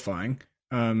bad qualifying.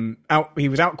 He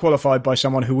was out qualified by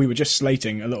someone who we were just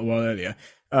slating a little while earlier.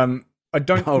 I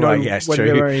don't know whether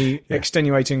there were any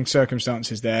extenuating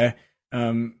circumstances there,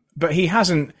 but he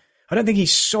hasn't. I don't think he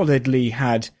solidly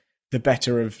had the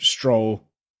better of Stroll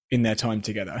in their time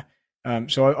together.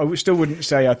 So I still wouldn't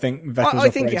say I think Vettel's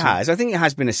I think it has. I think it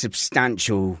has been a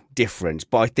substantial difference,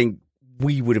 but I think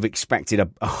we would have expected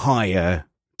a higher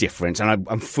difference, and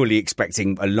I'm fully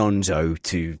expecting Alonso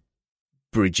to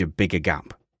bridge a bigger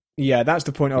gap. Yeah, that's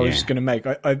the point I was going to make.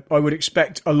 I would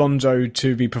expect Alonso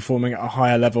to be performing at a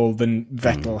higher level than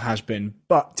Vettel has been.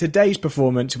 But today's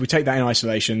performance, if we take that in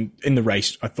isolation, in the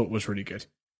race, I thought was really good.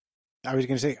 I was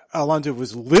going to say, Alonso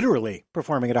was literally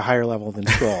performing at a higher level than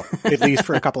Stroll, at least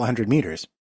for a couple of 100 meters.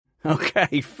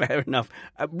 Okay, fair enough.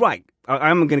 Right,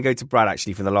 I'm going to go to Brad,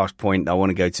 actually, for the last point I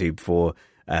want to go to before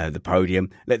the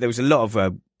podium. There was a lot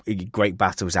of great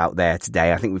battles out there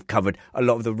today. I think we've covered a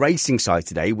lot of the racing side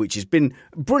today, which has been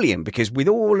brilliant, because with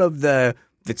all of the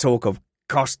talk of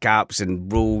cost caps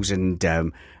and rules and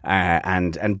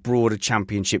broader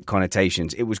championship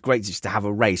connotations, it was great just to have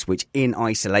a race which, in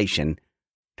isolation,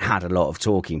 had a lot of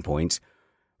talking points.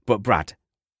 But Brad,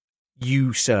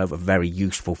 you serve a very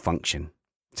useful function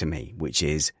to me, which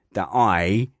is that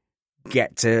I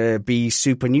get to be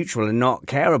super neutral and not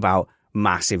care about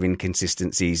massive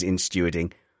inconsistencies in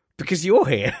stewarding, because you're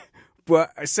here.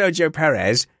 But Sergio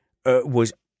Perez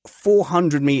was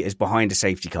 400 meters behind a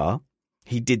safety car.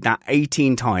 He did that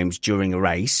 18 times during a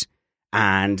race,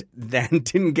 and then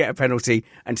didn't get a penalty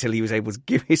until he was able to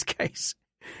give his case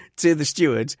to the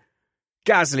stewards.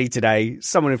 Gasly today,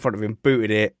 someone in front of him booted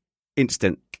it,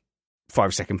 instant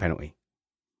 5-second penalty.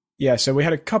 Yeah, so we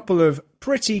had a couple of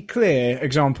pretty clear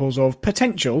examples of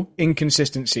potential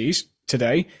inconsistencies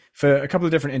today for a couple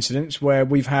of different incidents where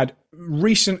we've had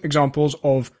recent examples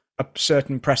of a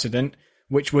certain precedent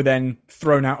which were then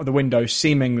thrown out of the window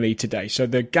seemingly today. So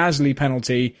the Gasly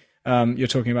penalty You're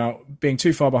talking about being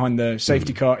too far behind the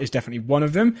safety car is definitely one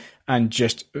of them. And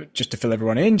just to fill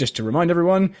everyone in, just to remind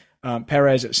everyone,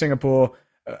 Perez at Singapore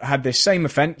had this same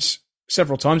offence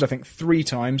several times, I think 3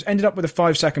 times, ended up with a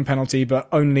 5-second penalty, but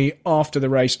only after the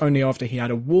race, only after he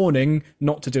had a warning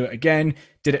not to do it again,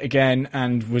 did it again,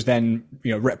 and was then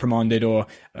reprimanded or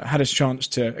had a chance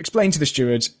to explain to the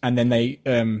stewards, and then they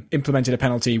implemented a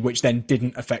penalty which then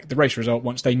didn't affect the race result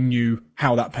once they knew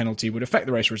how that penalty would affect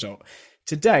the race result.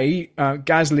 Today,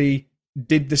 Gasly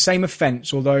did the same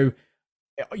offence, although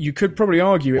you could probably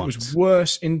argue it was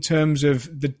worse in terms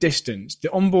of the distance.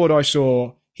 The onboard I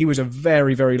saw, he was a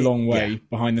very, very long way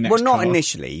behind the next car. Well, not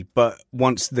initially, but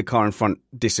once the car in front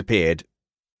disappeared,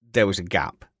 there was a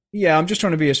gap. Yeah, I'm just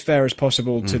trying to be as fair as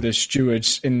possible to the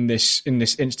stewards in this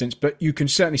instance, but you can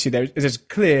certainly see there's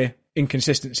clear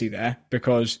inconsistency there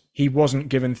because he wasn't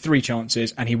given 3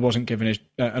 chances and he wasn't given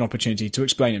an opportunity to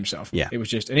explain himself. Yeah. It was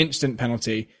just an instant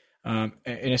penalty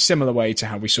in a similar way to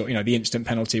how we saw the instant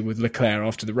penalty with Leclerc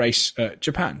after the race at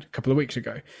Japan a couple of weeks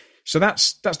ago. So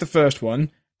that's the first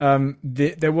one.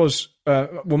 There was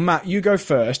Matt, you go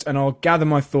first, and I'll gather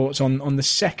my thoughts on the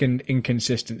second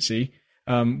inconsistency,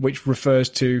 which refers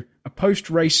to a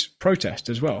post-race protest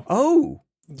as well. Oh,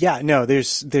 yeah, no,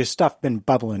 there's stuff been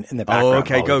bubbling in the background.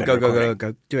 Oh, okay,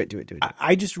 go, do it.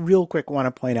 I just real quick want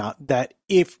to point out that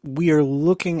if we are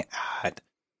looking at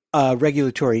a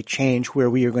regulatory change where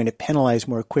we are going to penalize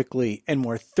more quickly and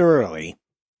more thoroughly,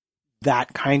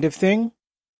 that kind of thing,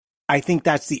 I think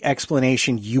that's the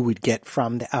explanation you would get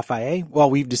from the FIA. Well,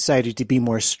 we've decided to be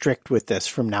more strict with this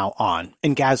from now on.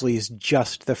 And Gasly is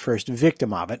just the first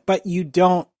victim of it. But you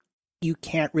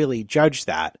can't really judge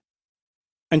that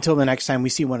until the next time we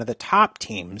see one of the top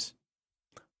teams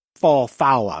fall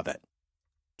foul of it.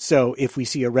 So if we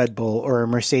see a Red Bull or a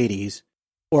Mercedes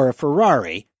or a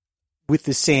Ferrari with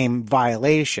the same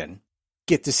violation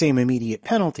get the same immediate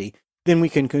penalty, then we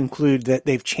can conclude that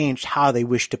they've changed how they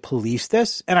wish to police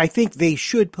this. And I think they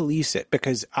should police it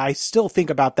because I still think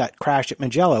about that crash at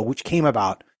Mugello, which came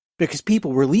about because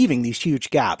people were leaving these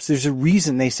huge gaps. There's a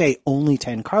reason they say only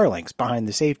 10 car lengths behind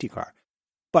the safety car.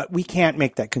 But we can't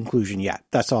make that conclusion yet.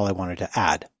 That's all I wanted to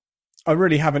add. I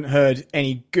really haven't heard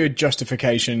any good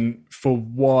justification for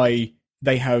why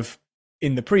they have,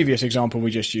 in the previous example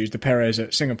we just used, the Perez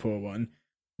at Singapore one,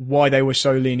 why they were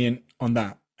so lenient on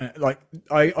that.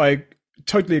 I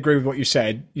totally agree with what you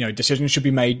said. Decisions should be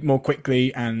made more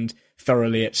quickly and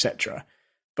thoroughly, etc.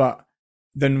 But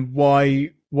then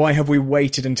why have we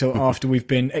waited until after we've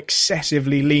been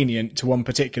excessively lenient to one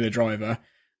particular driver?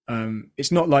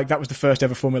 It's not like that was the first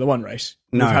ever Formula One race.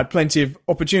 No. We've had plenty of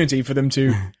opportunity for them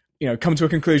to, come to a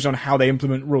conclusion on how they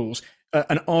implement rules.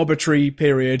 An arbitrary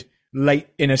period late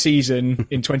in a season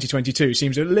in 2022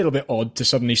 seems a little bit odd to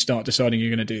suddenly start deciding you're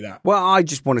going to do that. Well, I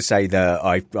just want to say that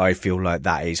I feel like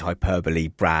that is hyperbole,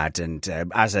 Brad, and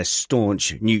as a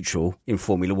staunch neutral in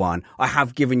Formula One, I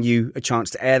have given you a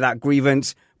chance to air that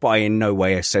grievance, but I in no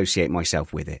way associate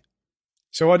myself with it.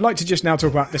 So I'd like to just now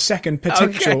talk about the second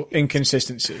potential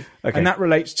inconsistency. Okay. And that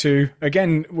relates to,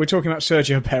 again, we're talking about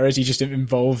Sergio Perez. He just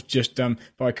involved just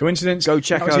by coincidence. Go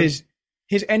check out his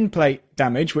end plate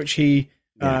damage, which he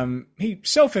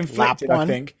self-inflicted, I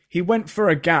think. He went for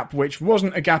a gap, which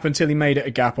wasn't a gap until he made it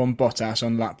a gap on Bottas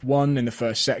on lap 1 in the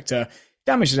first sector,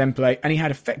 damaged his end plate, and he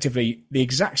had effectively the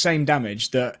exact same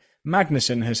damage that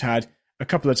Magnussen has had a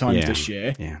couple of times this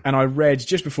year. Yeah. And I read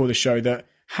just before the show that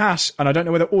Haas, and I don't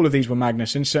know whether all of these were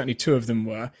Magnussen, certainly 2 of them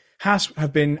were, Haas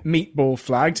have been meatball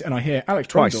flagged, and I hear Alex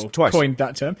Trundle coined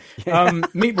that term.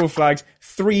 Meatball flagged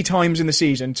 3 times in the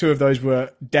season. 2 of those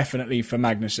were definitely for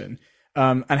Magnussen.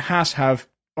 And Haas have,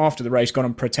 after the race, gone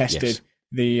and protested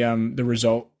the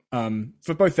result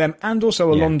for both them and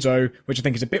also Alonso, which I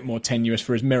think is a bit more tenuous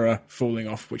for his mirror falling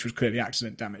off, which was clearly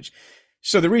accident damage.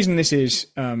 So the reason this is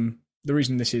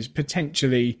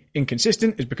potentially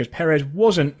inconsistent is because Perez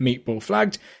wasn't meatball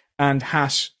flagged, and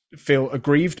Haas feel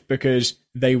aggrieved because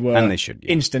they were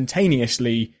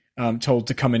instantaneously told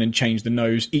to come in and change the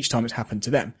nose each time it's happened to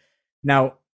them.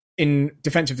 Now, in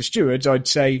defense of the stewards, I'd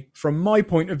say from my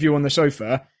point of view on the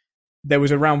sofa, there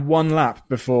was around 1 lap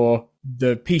before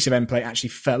the piece of end plate actually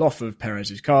fell off of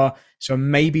Perez's car. So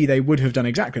maybe they would have done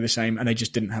exactly the same and they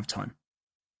just didn't have time.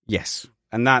 Yes.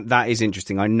 And that is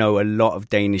interesting. I know a lot of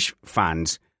Danish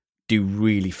fans do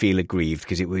really feel aggrieved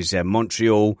because it was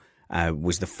Montreal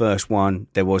was the first one.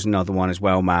 There was another one as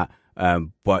well, Matt.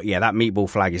 But yeah, that meatball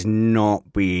flag is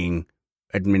not being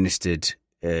administered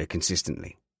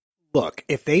consistently. Look,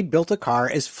 if they built a car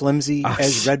as flimsy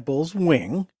as Red Bull's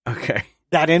wing,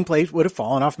 that end plate would have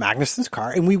fallen off Magnussen's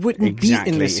car, and we wouldn't be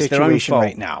in this situation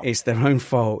right now. It's their own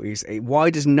fault. Why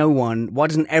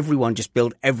doesn't everyone just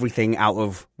build everything out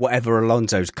of whatever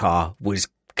Alonso's car was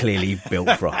clearly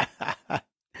built from?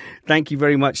 Thank you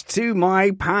very much to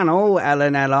my panel,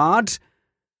 Ellen Ellard,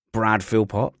 Brad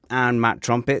Philpott, and Matt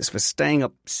Trumpets for staying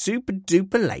up super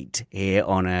duper late here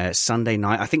on a Sunday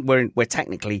night. I think we're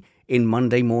technically in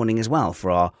Monday morning as well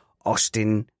for our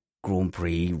Austin Grand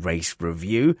Prix race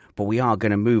review, but we are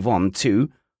going to move on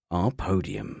to our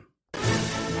podium. It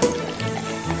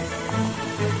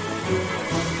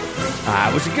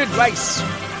was a good race.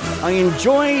 I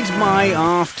enjoyed my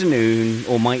afternoon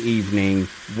or my evening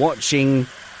watching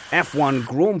F1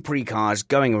 Grand Prix cars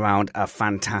going around a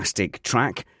fantastic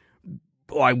track.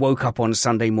 I woke up on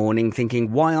Sunday morning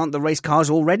thinking, why aren't the race cars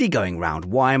already going round?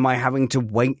 Why am I having to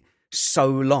wait so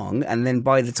long? And then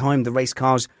by the time the race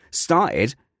cars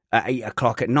started at 8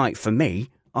 o'clock at night for me,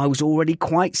 I was already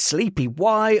quite sleepy.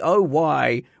 Why, oh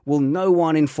why, will no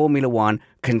one in Formula One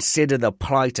consider the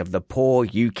plight of the poor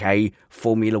UK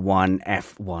Formula One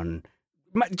F1?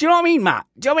 Do you know what I mean, Matt?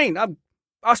 Do you know what I mean?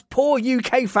 Us poor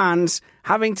UK fans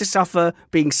having to suffer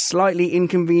being slightly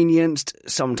inconvenienced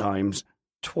sometimes.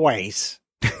 Twice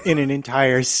in an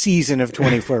entire season of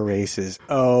 24 races.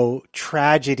 Oh,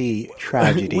 tragedy.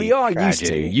 We are used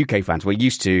to, UK fans, we're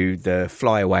used to the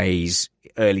flyaways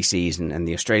early season and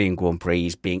the Australian Grand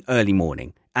Prix being early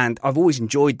morning. And I've always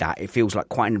enjoyed that. It feels like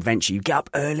quite an adventure. You get up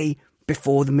early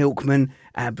before the milkman,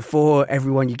 before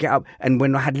everyone, you get up. And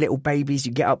when I had little babies,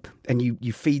 you get up and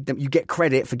you feed them. You get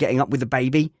credit for getting up with the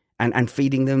baby and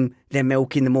feeding them their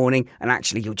milk in the morning. And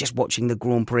actually, you're just watching the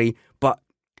Grand Prix. But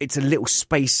it's a little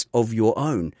space of your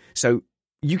own. So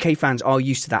UK fans are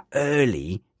used to that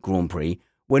early Grand Prix.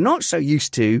 We're not so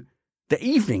used to the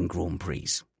evening Grand Prix.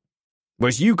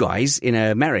 Whereas you guys in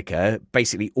America,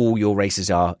 basically all your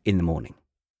races are in the morning.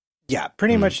 Yeah,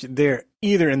 pretty much they're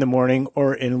either in the morning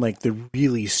or in like the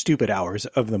really stupid hours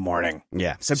of the morning.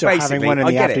 Yeah. So basically, having one in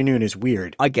the afternoon is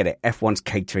weird. I get it. F1's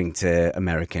catering to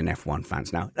American F1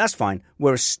 fans now. That's fine.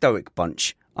 We're a stoic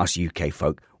bunch, us UK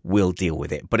folk. We'll deal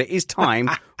with it. But it is time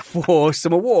for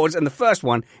some awards, and the first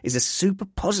one is a super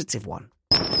positive one.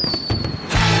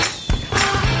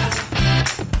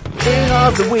 Thing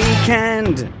of the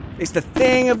weekend. It's the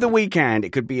thing of the weekend.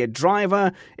 It could be a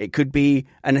driver. It could be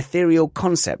an ethereal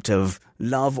concept of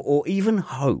love or even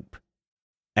hope.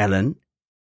 Ellen,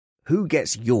 who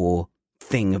gets your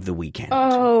thing of the weekend?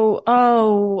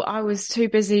 Oh, I was too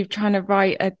busy trying to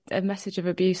write a message of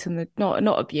abuse and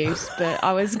not abuse, but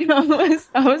I was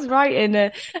writing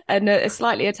a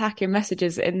slightly attacking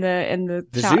messages in the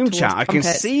chat Zoom chat. I can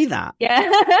see that.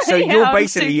 Yeah. So you're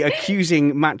basically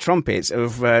accusing Matt Trumpets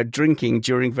of drinking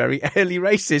during very early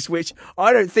races, which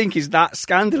I don't think is that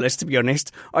scandalous, to be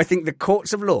honest. I think the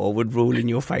courts of law would rule in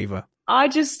your favour. I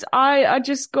just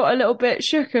got a little bit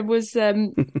shook and was I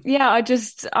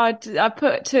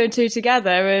put two and two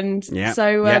together and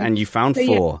and you found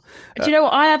four. Do you know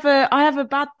what? I have a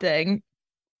bad thing.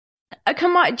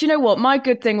 Do you know what? My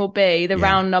good thing will be the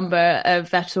round number of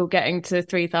Vettel getting to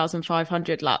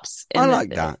 3,500 laps. I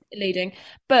like that. Leading.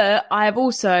 But I have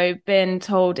also been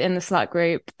told in the Slack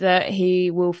group that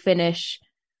he will finish,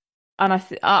 and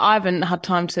I haven't had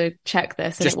time to check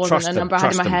this, and just it wasn't a number I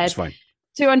had in my head.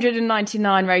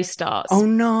 299 race starts. Oh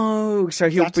no! So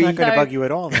that's not going to bug you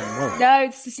at all, then. No,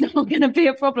 it's not going to be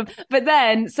a problem. But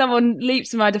then someone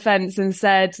leaped to my defence and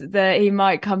said that he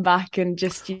might come back and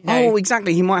just, Oh,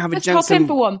 exactly. He might have a Jenson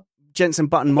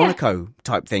Button Monaco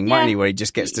type thing, mightn't he? Where he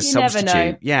just gets to substitute.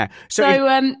 Never know. Yeah. So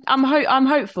I'm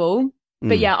hopeful.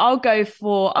 But yeah, I'll go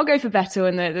for Vettel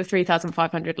in the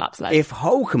 3,500 laps left. If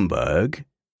Hülkenberg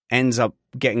ends up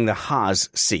getting the Haas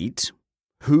seat,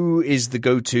 who is the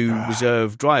go-to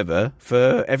reserve driver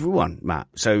for everyone, Matt?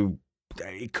 So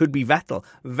it could be Vettel.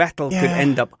 Vettel could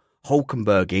end up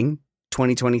Hülkenberging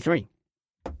 2023.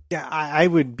 Yeah, I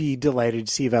would be delighted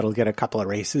to see Vettel get a couple of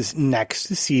races next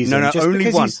season. No,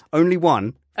 only one. Only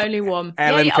one. Only one.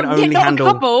 Ellen can only handle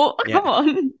a couple. Come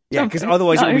on. Yeah, because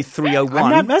otherwise it would be 301. I'm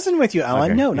not messing with you,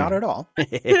 Ellen. Okay, not at all.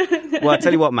 Well, I'll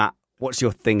tell you what, Matt. What's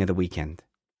your thing of the weekend?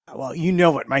 Well, you know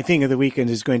what my thing of the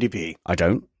weekend is going to be. I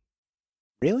don't.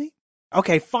 Really?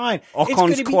 Okay, fine.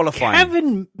 Ocon's qualifying.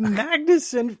 Kevin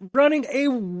Magnussen running a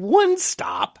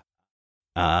one-stop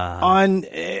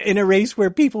in a race where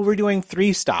people were doing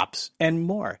 3 stops and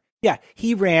more. Yeah,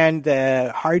 he ran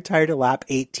the hard tire to lap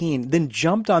 18, then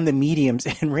jumped on the mediums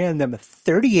and ran them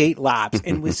 38 laps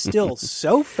and was still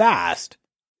so fast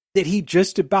that he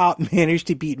just about managed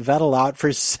to beat Vettel out for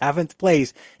 7th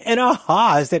place in a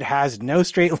Haas that has no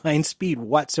straight line speed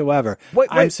whatsoever. Wait.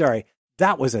 I'm sorry.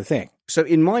 That was a thing. So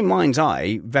in my mind's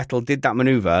eye, Vettel did that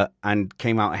maneuver and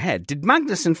came out ahead. Did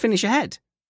Magnussen finish ahead?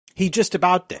 He just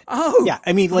about did. Oh. Yeah,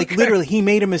 I mean, like, literally, he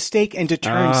made a mistake into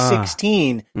turn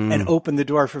 16 Mm. and opened the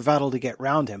door for Vettel to get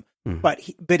round him. But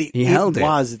it held it.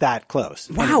 was that close.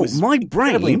 And it Wow, was my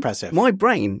incredibly impressive.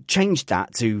 brain changed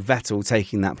that to Vettel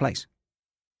taking that place.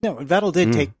 No, Vettel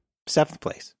did take 7th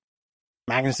place.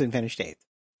 Magnussen finished 8th.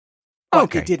 But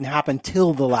Okay. it didn't happen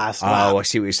till the last lap. Oh, I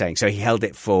see what you're saying. So he held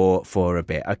it for a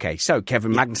bit. Okay, so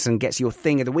Kevin Magnussen gets your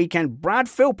thing of the weekend. Brad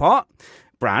Philpott.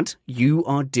 Brad, you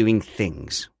are doing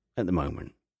things at the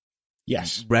moment.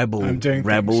 Yes.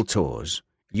 Rebel Tours.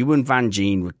 You and Van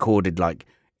Gene recorded, like,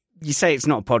 you say it's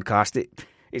not a podcast.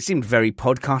 It seemed very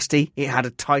podcasty. It had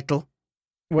a title.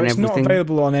 Well, it's not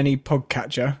available on any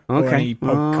podcatcher or any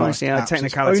podcast. I see a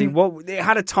technicality. It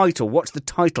had a title. What's the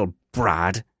title,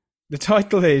 Brad? The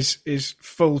title is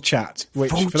Full Chat,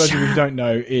 which, for those of you who don't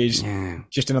know, is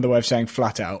just another way of saying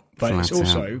flat out. But it's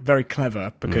also very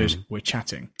clever because we're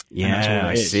chatting. Yeah, and that's all it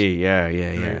I is. see.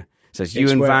 Yeah. So it's you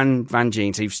and Van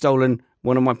Gene. So you've stolen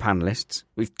one of my panellists.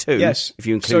 We've two, if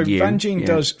you include you. So Van Gene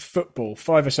does football,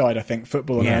 5-a-side, I think,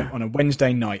 football on a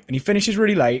Wednesday night. And he finishes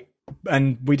really late.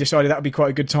 And we decided that would be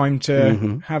quite a good time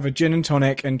to have a gin and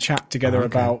tonic and chat together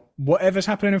about whatever's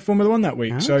happening in Formula One that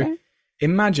week. So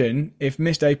imagine if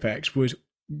Missed Apex was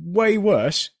way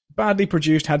worse, badly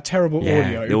produced, had terrible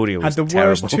audio, the audio was had the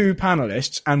terrible. worst two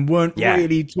panelists, and weren't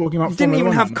really talking about Formula Didn't even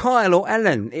One have that much. Kyle or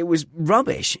Ellen. It was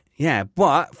rubbish. Yeah,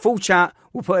 but Full Chat,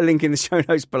 we'll put a link in the show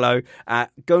notes below.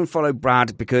 Go and follow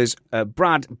Brad because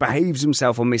Brad behaves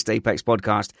himself on Missed Apex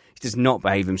podcast. He does not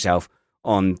behave himself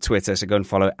on Twitter, so go and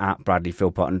follow at Bradley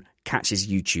Philpott and catch his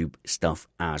YouTube stuff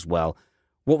as well.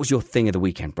 What was your thing of the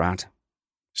weekend, Brad?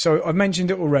 So I've mentioned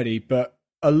it already, but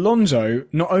Alonso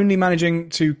not only managing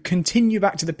to continue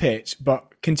back to the pits,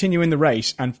 but continue in the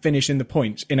race and finish in the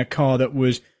points in a car that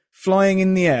was flying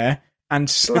in the air and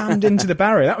slammed into the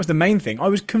barrier. That was the main thing. I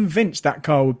was convinced that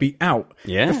car would be out.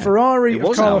 Yeah, the Ferrari it of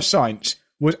was Carlos Sainz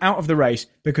was out of the race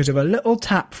because of a little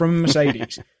tap from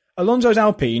Mercedes. Alonso's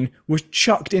Alpine was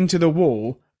chucked into the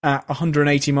wall at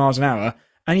 180 miles an hour,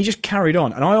 and he just carried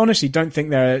on. And I honestly don't think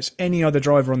there's any other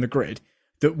driver on the grid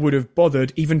that would have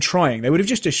bothered even trying. They would have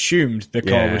just assumed the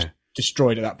car was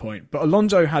destroyed at that point. But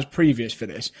Alonso has previous for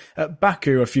this. At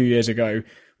Baku a few years ago,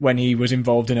 when he was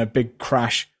involved in a big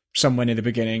crash somewhere near the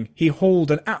beginning, he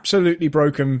hauled an absolutely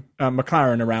broken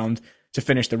McLaren around to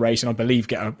finish the race and I believe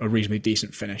get a reasonably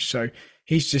decent finish. So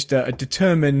he's just a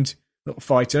determined little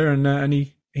fighter, and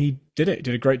he did it. He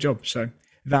did a great job. So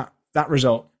that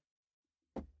result.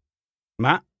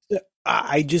 Matt?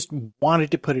 I just wanted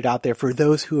to put it out there for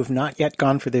those who have not yet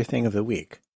gone for their thing of the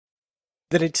week,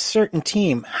 that a certain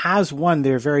team has won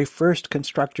their very first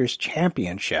Constructors'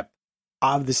 Championship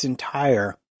of this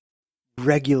entire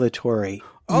regulatory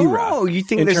era you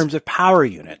think in terms of power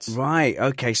units. Right,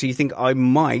 okay. So you think I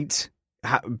might,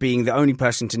 being the only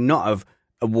person to not have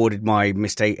awarded my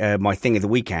my thing of the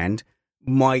weekend,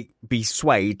 might be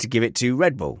swayed to give it to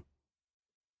Red Bull?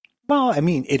 Well, I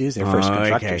mean, it is their first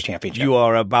Constructors' Championship. You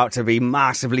are about to be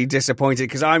massively disappointed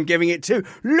because I'm giving it to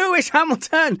Lewis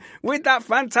Hamilton with that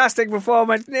fantastic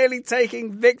performance, nearly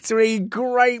taking victory,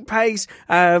 great pace,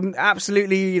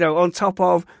 absolutely, on top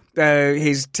of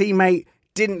his teammate.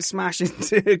 Didn't smash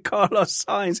into Carlos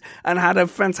Sainz and had a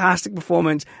fantastic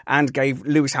performance and gave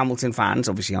Lewis Hamilton fans,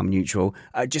 obviously I'm neutral,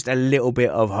 just a little bit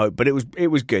of hope. But it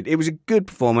was good. It was a good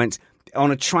performance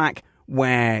on a track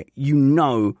where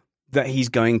that he's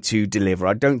going to deliver.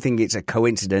 I don't think it's a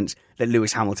coincidence that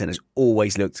Lewis Hamilton has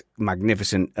always looked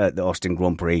magnificent at the Austin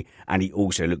Grand Prix, and he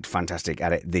also looked fantastic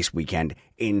at it this weekend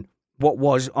in what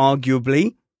was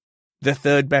arguably the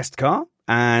third best car,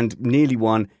 and nearly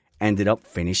won, ended up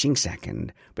finishing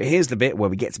second. But here's the bit where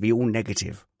we get to be all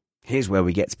negative. Here's where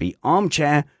we get to be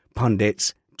armchair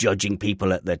pundits judging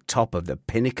people at the top of the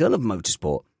pinnacle of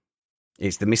motorsport.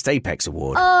 It's the Missed Apex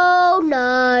Award. Oh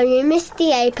no, you missed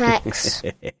the Apex.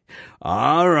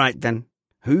 All right then.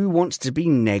 Who wants to be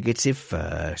negative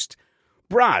first?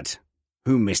 Brad,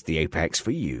 who missed the Apex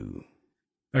for you?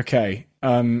 Okay.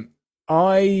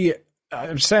 I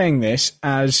am saying this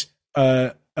as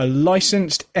a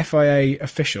licensed FIA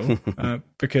official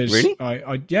because really?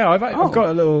 I've got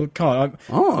a little card.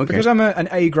 Okay. Because I'm an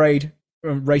A grade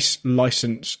race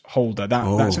license holder.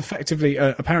 That's effectively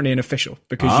apparently an official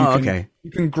because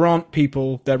you can grant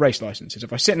people their race licenses.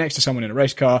 If I sit next to someone in a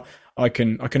race car, I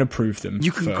can approve them.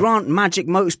 You can grant Magic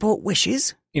Motorsport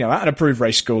wishes. At an approved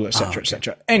race school, etc.,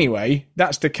 etc. Anyway,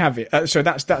 that's the caveat. So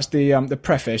that's the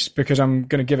preface because I'm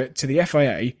going to give it to the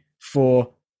FIA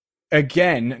for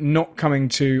again not coming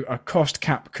to a cost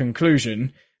cap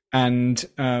conclusion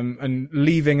and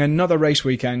leaving another race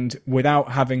weekend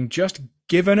without having just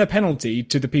given a penalty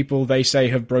to the people they say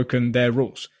have broken their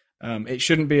rules. It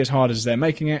shouldn't be as hard as they're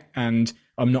making it, and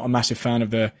I'm not a massive fan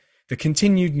of the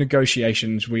continued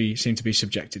negotiations we seem to be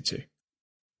subjected to.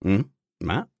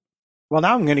 Matt? Well,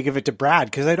 now I'm going to give it to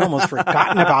Brad because I'd almost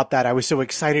forgotten about that. I was so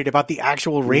excited about the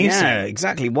actual racing. Yeah,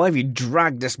 exactly. Why have you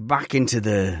dragged us back into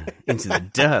the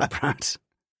dirt, Brad?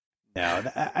 No,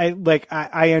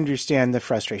 I understand the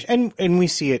frustration, and we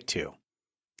see it too.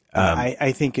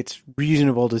 I think it's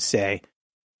reasonable to say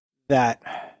that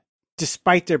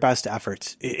despite their best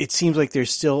efforts, it seems like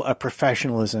there's still a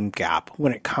professionalism gap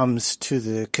when it comes to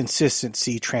the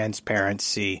consistency,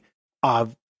 transparency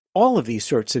of all of these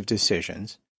sorts of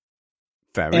decisions.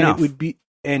 Fair enough. It would be,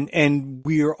 and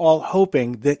we are all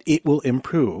hoping that it will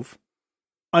improve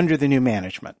under the new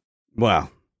management. Well,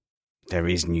 there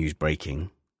is news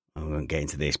breaking. I won't get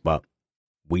into this, but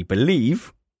we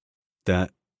believe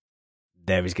that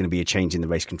there is going to be a change in the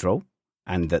race control,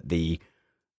 and that the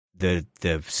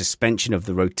suspension of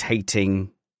the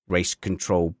rotating race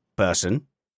control person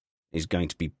is going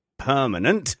to be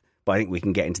permanent. But I think we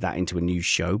can get into that into a new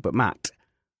show. But Matt,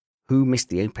 who missed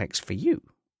the apex for you?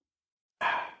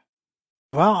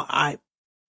 Well,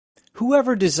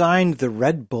 whoever designed the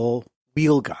Red Bull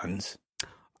wheel guns.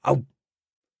 Oh,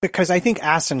 because I think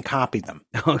Aston copied them.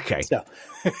 Okay. So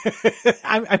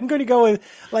I'm going to go with,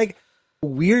 like,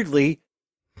 weirdly,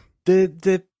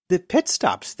 the pit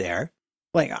stops there.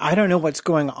 Like, I don't know what's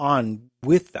going on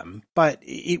with them, but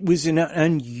it was an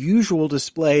unusual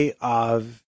display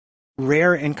of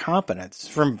rare incompetence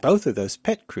from both of those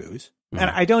pit crews. And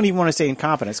I don't even want to say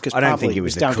incompetence because I don't think it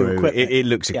was down the crew. to equipment. It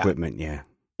looks equipment, yeah.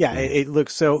 Yeah, it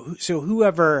looks so. So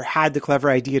whoever had the clever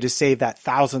idea to save that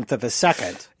thousandth of a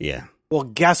second, yeah. Well,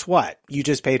 guess what? You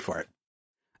just paid for it.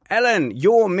 Ellen,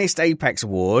 your missed Apex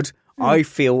award. I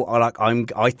feel like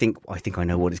I think I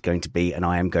know what it's going to be, and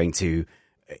I am going to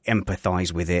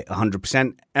empathise with it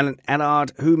 100%. Ellen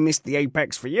Ellard, who missed the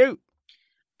Apex for you?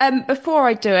 Before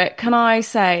I do it, can I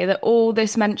say that all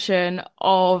this mention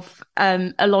of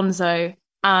Alonso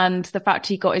and the fact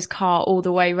he got his car all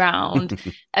the way round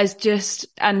as just,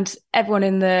 and everyone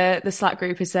in the Slack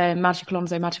group is saying Magic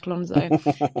Alonso.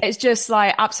 It's just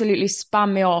like absolutely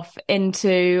spam me off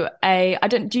into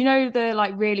do you know the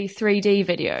like really 3D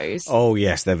videos? Oh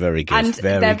yes, they're very good. And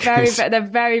they're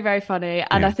very, very funny.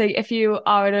 And Yeah. I think if you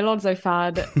are an Alonso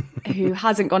fan who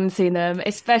hasn't gone and seen them,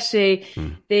 especially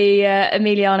the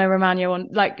Emiliano Romagna one,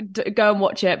 like go and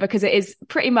watch it because it is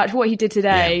pretty much what he did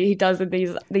today. He does in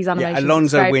these animations.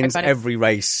 Alonso Very, wins very funny. every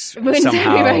race. Wins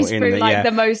somehow every race in through the,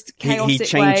 the most chaotic he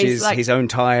changes ways. Like, his own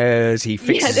tyres. He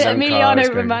fixes his the own car.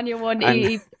 Emiliano Romagna one.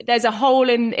 There's a hole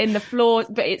in the floor,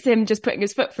 but it's him just putting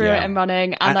his foot through it and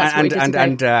running, and that's what he did today.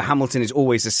 And Hamilton is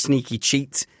always a sneaky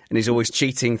cheat, and is always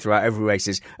cheating throughout every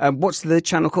races. What's the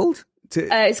channel called?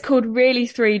 It's called Really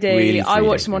 3D. Really 3D. I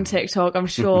watch them on TikTok. I'm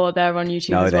sure they're on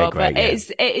YouTube as well. Great,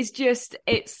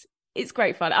 but it's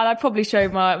great fun, and I probably show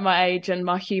my age and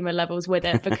my humour levels with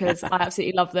it because I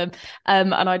absolutely love them.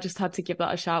 And I just had to give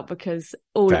that a shout because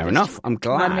Fair enough. I'm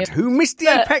glad. Who missed the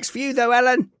apex for you though,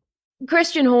 Ellen?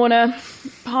 Christian Horner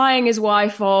pieing his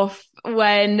wife off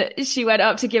when she went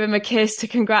up to give him a kiss to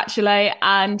congratulate,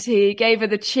 and he gave her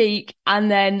the cheek and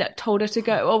then told her to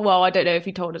go. Well, I don't know if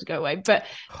he told her to go away, but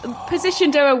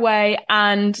positioned her away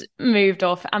and moved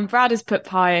off. And Brad has put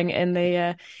pieing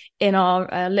in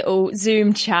our little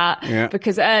Zoom chat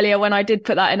because earlier when I did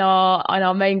put that in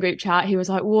our main group chat, he was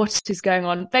like, "What is going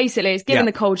on?" Basically, it's giving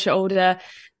the cold shoulder.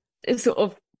 It's sort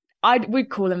of we'd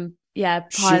call him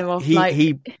pieing off.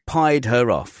 He pied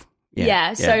her off.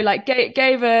 Yeah. So like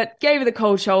gave her the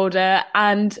cold shoulder.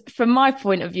 And from my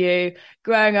point of view,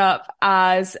 growing up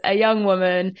as a young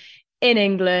woman in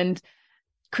England,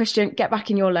 Christian, get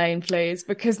back in your lane, please,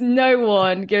 because no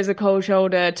one gives a cold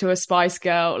shoulder to a Spice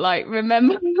Girl. Like,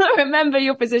 remember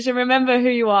your position, remember who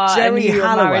you are. Jerry and who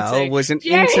Halliwell was an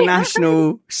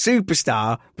international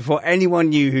superstar before anyone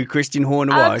knew who Christian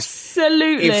Horner was.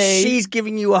 Absolutely. If she's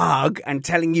giving you a hug and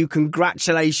telling you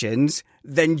congratulations,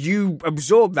 then you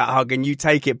absorb that hug and you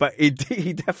take it. But he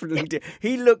definitely did.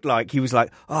 He looked like he was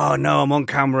like, "Oh no, I'm on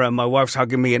camera and my wife's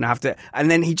hugging me and I have to,"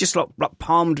 and then he just like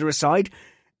palmed her aside.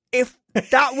 If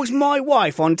that was my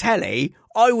wife on telly,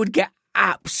 I would get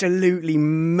absolutely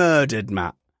murdered,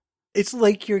 Matt. It's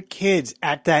like your kids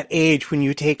at that age when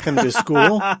you take them to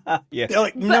school. Yeah. They're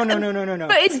like, no.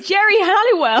 But it's Jerry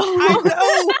Halliwell.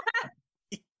 I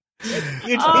know.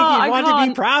 You'd want to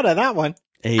be proud of that one.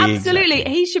 Absolutely.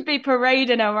 Exactly. He should be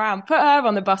parading around. Put her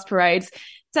on the bus parades.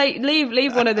 Say,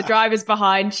 leave one of the drivers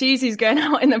behind. She's going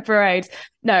out in the parades.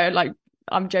 No, like,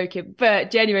 I'm joking,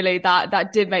 but genuinely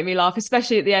that did make me laugh,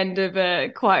 especially at the end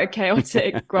of quite a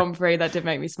chaotic Grand Prix. That did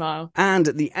make me smile. And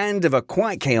at the end of a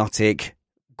quite chaotic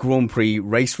Grand Prix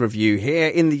race review here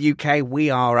in the UK, we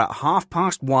are at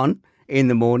 1:30 in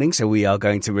the morning, so we are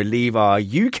going to relieve our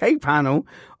UK panel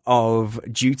of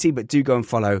duty, but do go and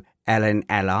follow Ellen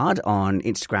Ellard on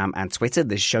Instagram and Twitter.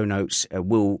 The show notes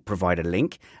will provide a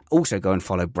link. Also go and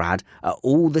follow Brad at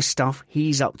all the stuff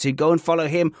he's up to. Go and follow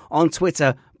him on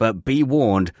Twitter, but be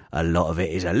warned, a lot of it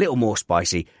is a little more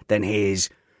spicy than his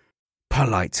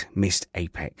polite missed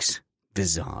apex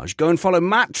visage. Go and follow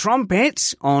Matt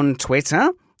Trumpet on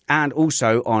Twitter and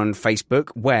also on Facebook,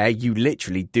 where you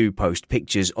literally do post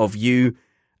pictures of you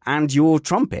and your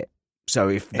trumpet. So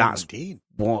if that's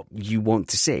what you want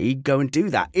to see, go and do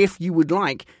that. If you would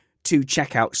like to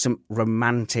check out some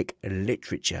romantic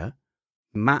literature,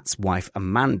 Matt's wife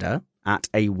Amanda at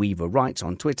A Weaver Writes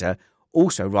on Twitter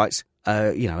also writes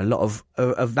a lot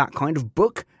of that kind of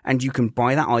book, and you can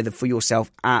buy that either for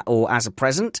yourself or as a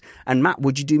present. And Matt,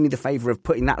 would you do me the favour of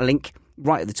putting that link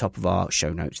right at the top of our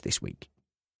show notes this week?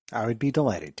 I would be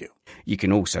delighted to. You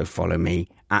can also follow me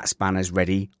at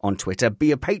SpannersReady on Twitter.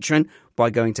 Be a patron by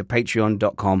going to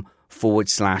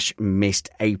patreon.com/Missed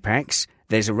Apex.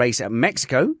 There's a race at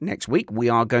Mexico next week. We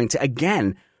are going to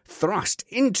again thrust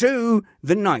into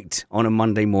the night on a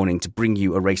Monday morning to bring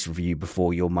you a race review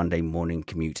before your Monday morning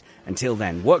commute. Until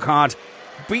then, work hard,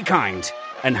 be kind,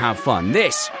 and have fun.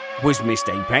 This was Missed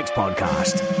Apex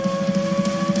Podcast.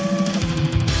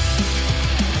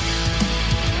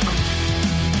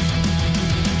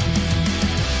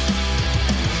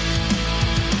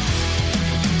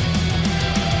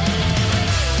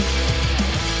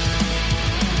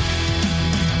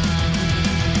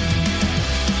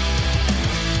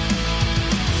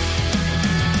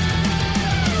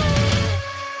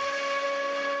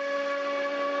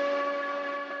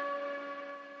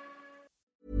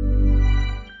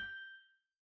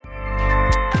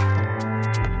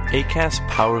 Acast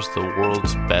powers the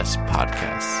world's best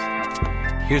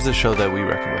podcasts. Here's a show that we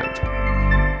recommend.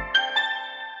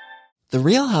 The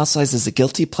Real Housewives is a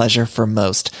guilty pleasure for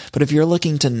most, but if you're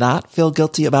looking to not feel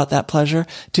guilty about that pleasure,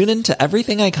 tune in to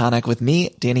Everything Iconic with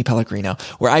me, Danny Pellegrino,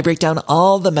 where I break down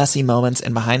all the messy moments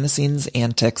and behind-the-scenes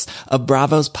antics of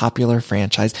Bravo's popular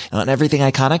franchise. And on Everything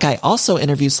Iconic, I also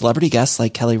interview celebrity guests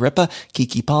like Kelly Ripa,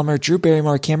 Keke Palmer, Drew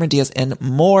Barrymore, Cameron Diaz, and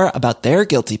more about their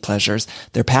guilty pleasures,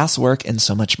 their past work, and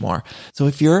so much more. So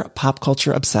if you're pop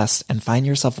culture obsessed and find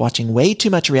yourself watching way too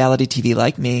much reality TV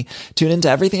like me, tune in to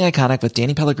Everything Iconic with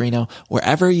Danny Pellegrino,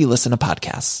 wherever you listen to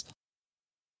podcasts.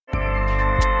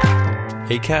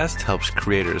 Acast helps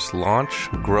creators launch,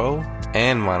 grow,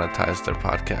 and monetize their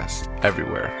podcasts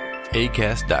everywhere.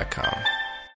 Acast.com.